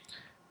Laddie,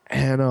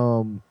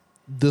 and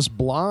this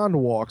blonde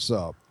walks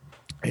up.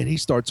 And he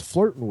starts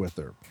flirting with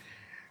her,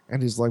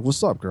 and he's like,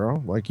 "What's up,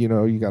 girl? Like, you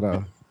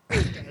gotta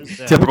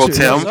typical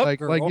Tim.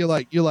 Like you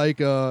like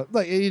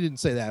he didn't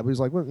say that, but he's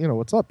like, well,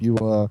 what's up?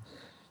 You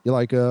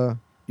like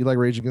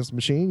Rage Against the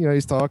Machine?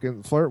 He's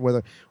talking, flirting with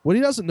her. What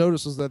he doesn't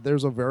notice is that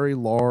there's a very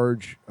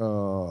large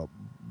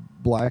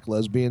black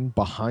lesbian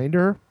behind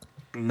her.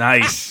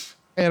 Nice.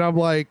 And I'm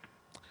like,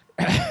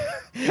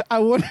 I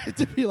wanted it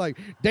to be like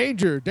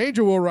Danger,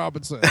 Will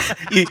Robinson.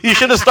 you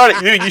should have started.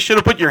 Dude, you should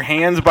have put your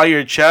hands by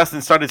your chest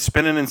and started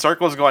spinning in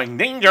circles, going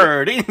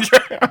Danger.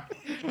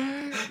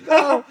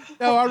 No,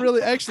 I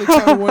really actually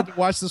kind of wanted to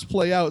watch this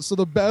play out. So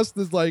the best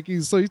is like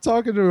he's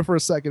talking to her for a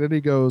second, and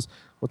he goes,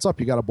 "What's up?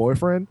 You got a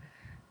boyfriend?"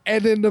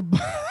 And then the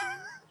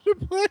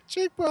black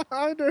chick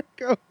behind her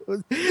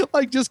goes,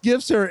 just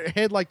gives her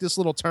head like this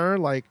little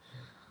turn, like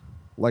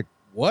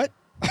what?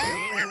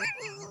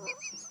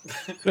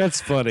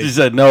 That's funny. She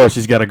said no,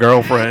 she's got a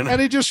girlfriend.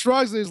 And he just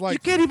shrugs and he's like, you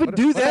can't even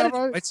do that.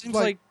 Whatever. It seems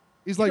like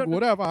he's like,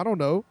 whatever, I don't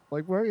know.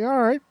 Like, well, yeah,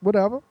 all right,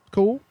 whatever,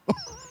 cool.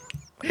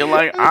 You're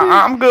like,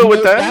 I'm good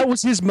with that. That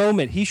was his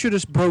moment. He should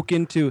have broke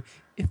into,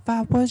 if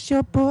I was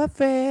your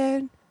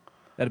boyfriend.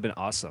 That'd have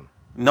been awesome.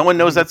 No one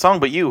knows that song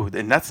but you,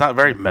 and that's not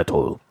very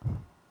metal.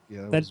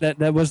 Yeah,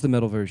 that was the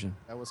metal version.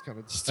 That was kind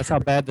of disturbing. That's how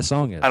bad the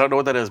song is. I don't know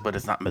what that is, but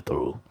it's not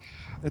metal.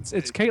 It's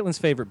Caitlin's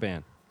favorite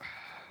band.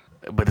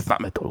 But it's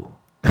not metal.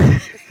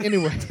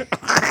 Anyway,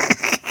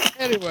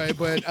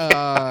 but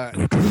I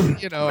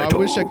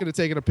wish I could have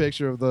taken a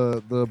picture of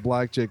the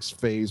black chick's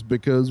face,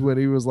 because when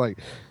he was like,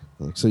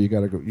 so you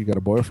got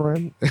a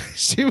boyfriend?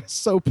 She was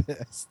so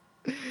pissed.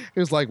 He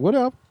was like, what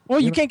up?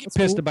 Well, you can't get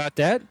pissed about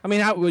that. I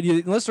mean, how would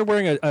you, unless they're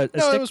wearing a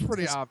no, it was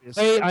pretty obvious.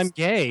 Hey, I'm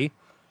gay.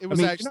 it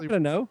was actually you're not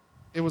gonna know.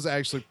 It was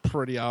actually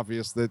pretty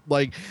obvious that,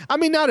 like, I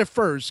mean, not at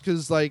first,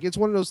 because like it's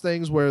one of those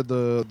things where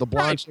the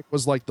blonde chick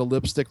was like the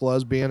lipstick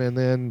lesbian, and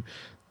then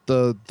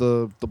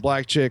the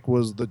black chick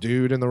was the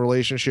dude in the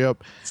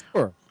relationship.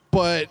 Sure.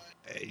 But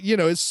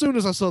as soon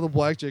as I saw the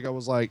black chick, I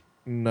was like,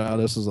 no,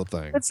 this is a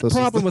thing. That's the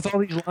problem with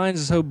all these lines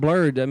is so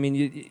blurred. I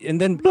mean,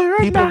 and then people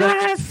are gonna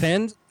get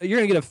offended. You're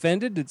gonna get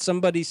offended that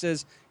somebody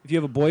says if you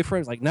have a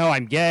boyfriend, it's like, no,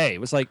 I'm gay. It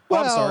was like,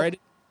 well, I'm sorry.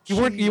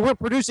 You weren't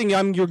producing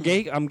I'm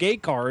gay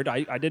card.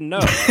 I didn't know.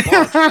 She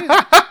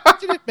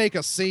didn't make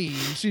a scene.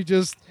 She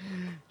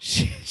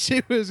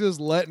was just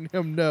letting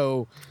him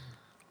know,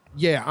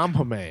 yeah, I'm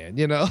her man,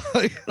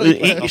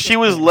 She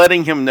was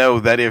letting him know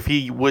that if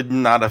he would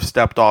not have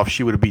stepped off,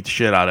 she would have beat the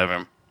shit out of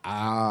him.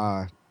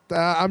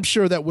 I'm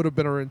sure that would have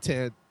been her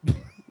intent. But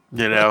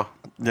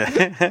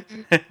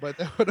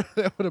that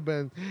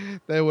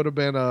would have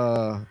been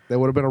a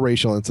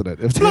racial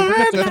incident. If they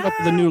had to come up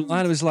with a new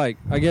line, it was like,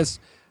 I guess,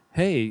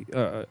 hey,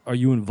 are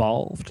you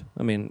involved?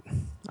 I mean,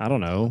 I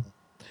don't know.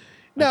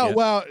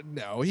 No,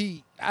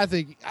 I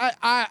think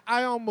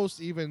I almost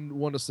even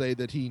want to say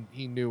that he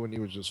knew and he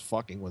was just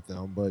fucking with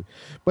them, but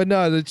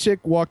no, the chick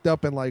walked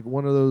up in like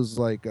one of those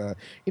like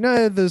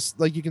this,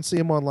 like, you can see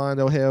them online.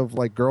 They'll have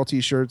like girl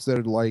t-shirts that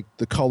are like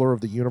the color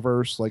of the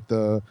universe, like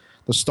the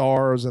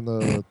stars and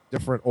the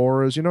different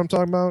auras. You know what I'm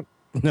talking about?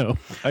 No,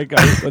 I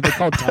got it. What they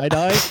call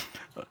tie-dye?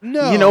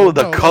 No,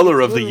 the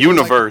color of the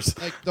universe.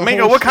 Like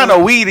Mingo, what kind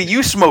of weed are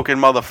you smoking,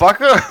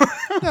 motherfucker?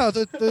 No,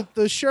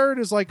 the shirt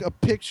is like a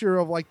picture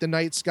of like the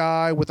night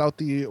sky without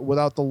the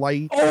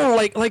light. Oh,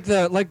 like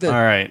the.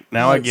 All right,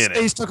 now I get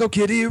Space it. Taco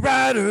Kitty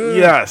Rider.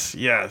 Yes.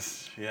 You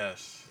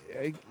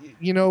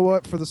know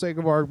what? For the sake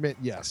of argument,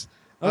 yes.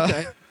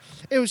 Okay.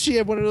 She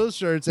had one of those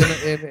shirts,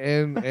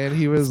 and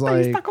he was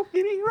like, he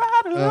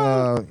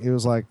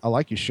was like, I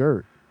like your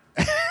shirt.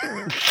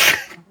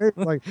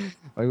 like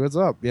what's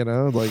up?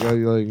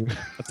 I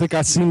think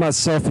I see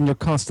myself in your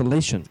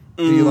constellation.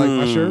 Do you like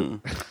my shirt?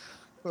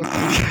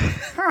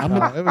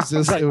 It was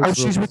just like,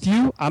 she's with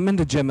you. I'm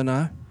into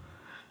Gemini.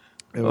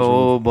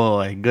 Oh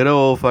boy, good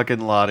old fucking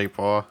Lottie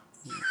Paw.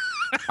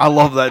 I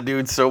love that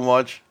dude so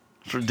much.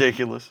 It's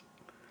ridiculous.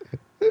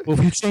 Well,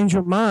 if you change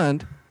your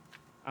mind,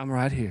 I'm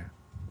right here.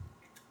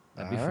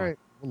 All right,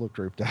 we'll look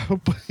draped out,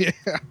 but yeah.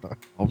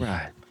 All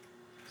right.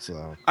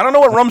 So I don't know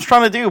what Rum's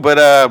trying to do, but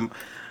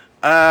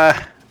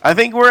I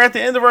think we're at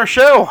the end of our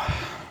show.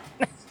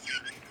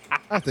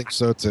 I think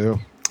so too.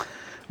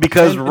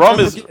 Because Rum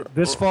is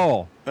this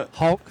fall.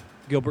 Hulk,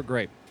 Glibert,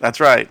 Grape. That's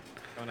right.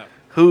 Oh no.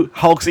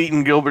 Hulk's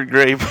eating Glibert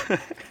Grape.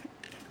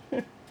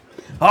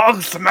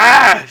 Hulk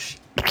smash.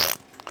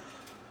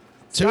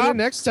 Tune in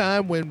next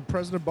time when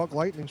President Buck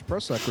Lightning's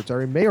press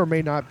secretary may or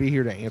may not be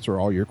here to answer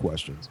all your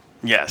questions.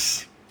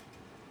 Yes.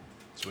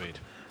 Sweet.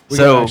 We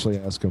can actually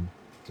ask him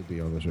to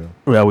be on the show.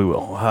 Yeah, we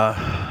will.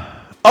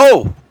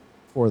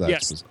 Or that.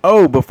 Yes.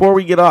 Before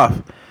we get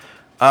off,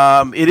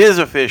 it is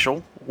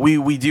official.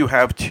 We do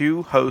have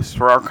two hosts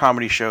for our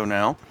comedy show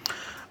now.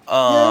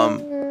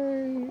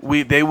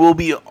 They will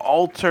be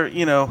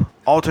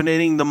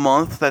alternating the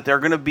month that they're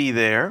going to be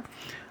there.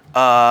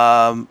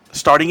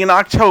 Starting in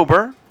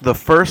October, the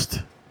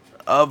first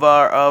of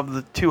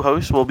the two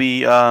hosts will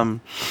be Mr.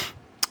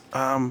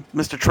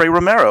 Trey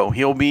Romero.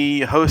 He'll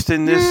be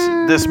hosting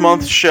this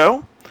month's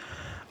show.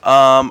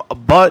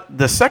 But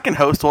the second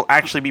host will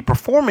actually be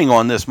performing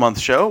on this month's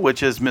show,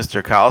 which is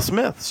Mr. Kyle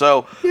Smith.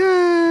 So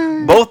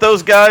both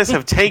those guys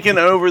have taken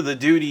over the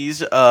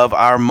duties of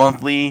our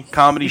monthly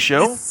comedy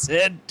show.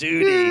 Said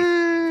duty.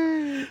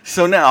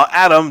 So now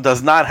Adam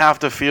does not have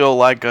to feel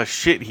like a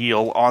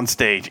shitheel on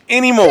stage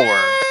anymore.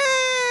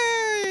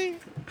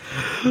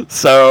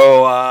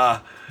 So I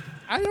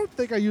don't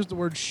think I used the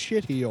word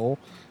shitheel.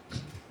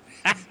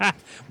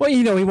 Well,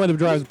 he wanted to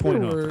drive the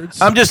point home.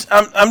 I'm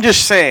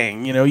just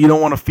saying, you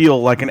don't want to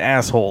feel like an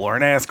asshole or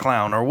an ass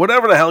clown or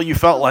whatever the hell you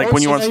felt like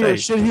when you were on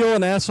stage. You're a shitheel,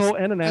 an asshole,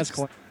 and an ass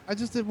clown. I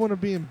just didn't want to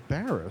be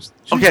embarrassed.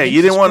 Okay,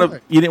 you didn't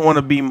want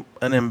to be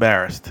an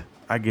embarrassed.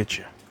 I get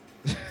you.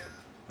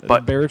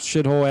 But embarrassed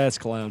shithole ass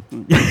clown.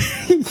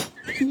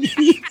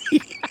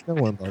 No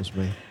one loves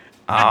me.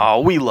 Oh,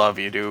 we love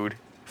you, dude.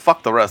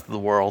 Fuck the rest of the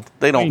world.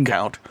 They don't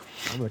count.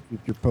 I'm gonna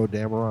keep your Poe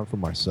Dameron for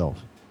myself.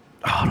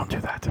 Oh, don't do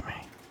that to me.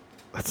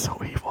 That's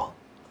so evil.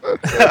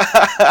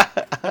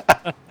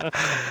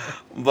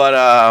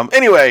 But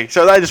anyway,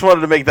 so I just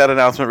wanted to make that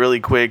announcement really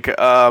quick.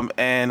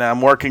 And I'm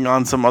working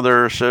on some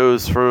other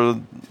shows for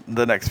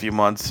the next few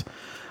months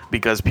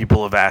because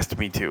people have asked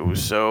me to.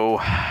 So,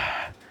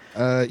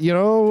 I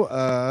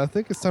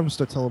think it's time to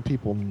start telling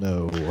people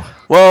no.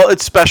 Well,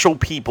 it's special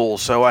people,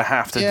 so I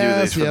have to do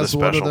this for the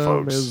special one of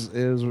them folks.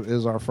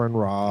 Is our friend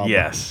Rob.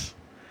 Yes.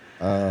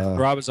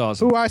 Rob is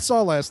awesome. Who I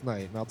saw last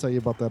night, and I'll tell you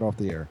about that off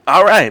the air.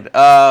 All right.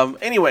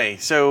 Anyway,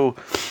 so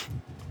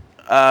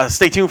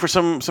stay tuned for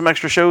some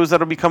extra shows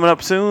that'll be coming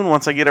up soon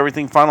once I get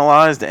everything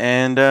finalized,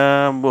 and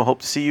we'll hope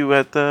to see you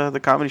at the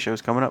comedy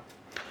shows coming up.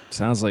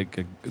 Sounds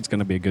like it's going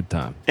to be a good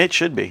time. It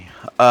should be.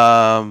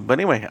 But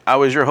anyway, I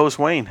was your host,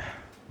 Wayne.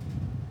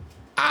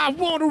 I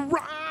want to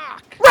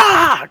rock!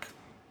 Rock!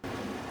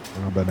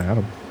 I've been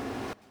Adam.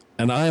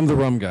 And I am the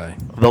rum guy.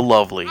 The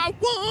lovely I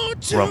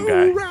want to rum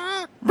guy.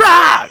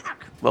 rock.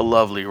 The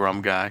lovely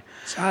rum guy.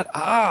 Shut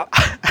up.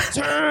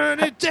 Turn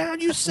it down,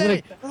 you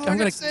say. I'm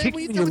going to kick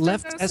you in your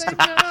left testicle.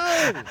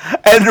 No.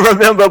 And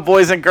remember,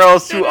 boys and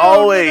girls, to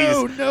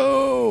always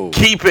No.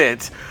 keep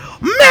it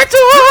metal.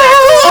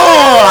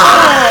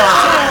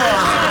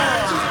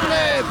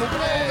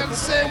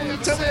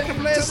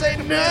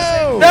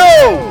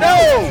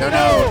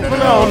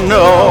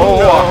 No.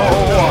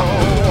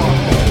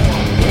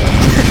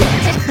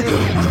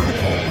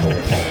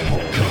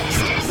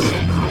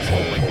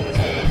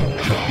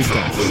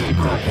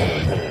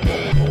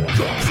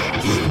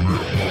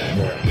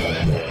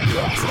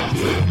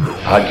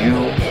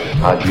 Adieu,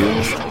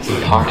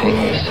 parting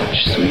is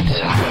such sweet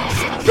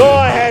sorrow. Go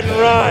ahead and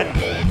run.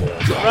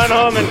 Run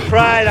home and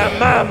cry to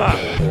mama.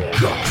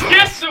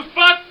 Get the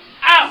fuck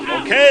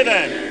out. Okay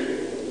then.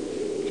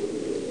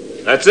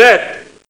 That's it.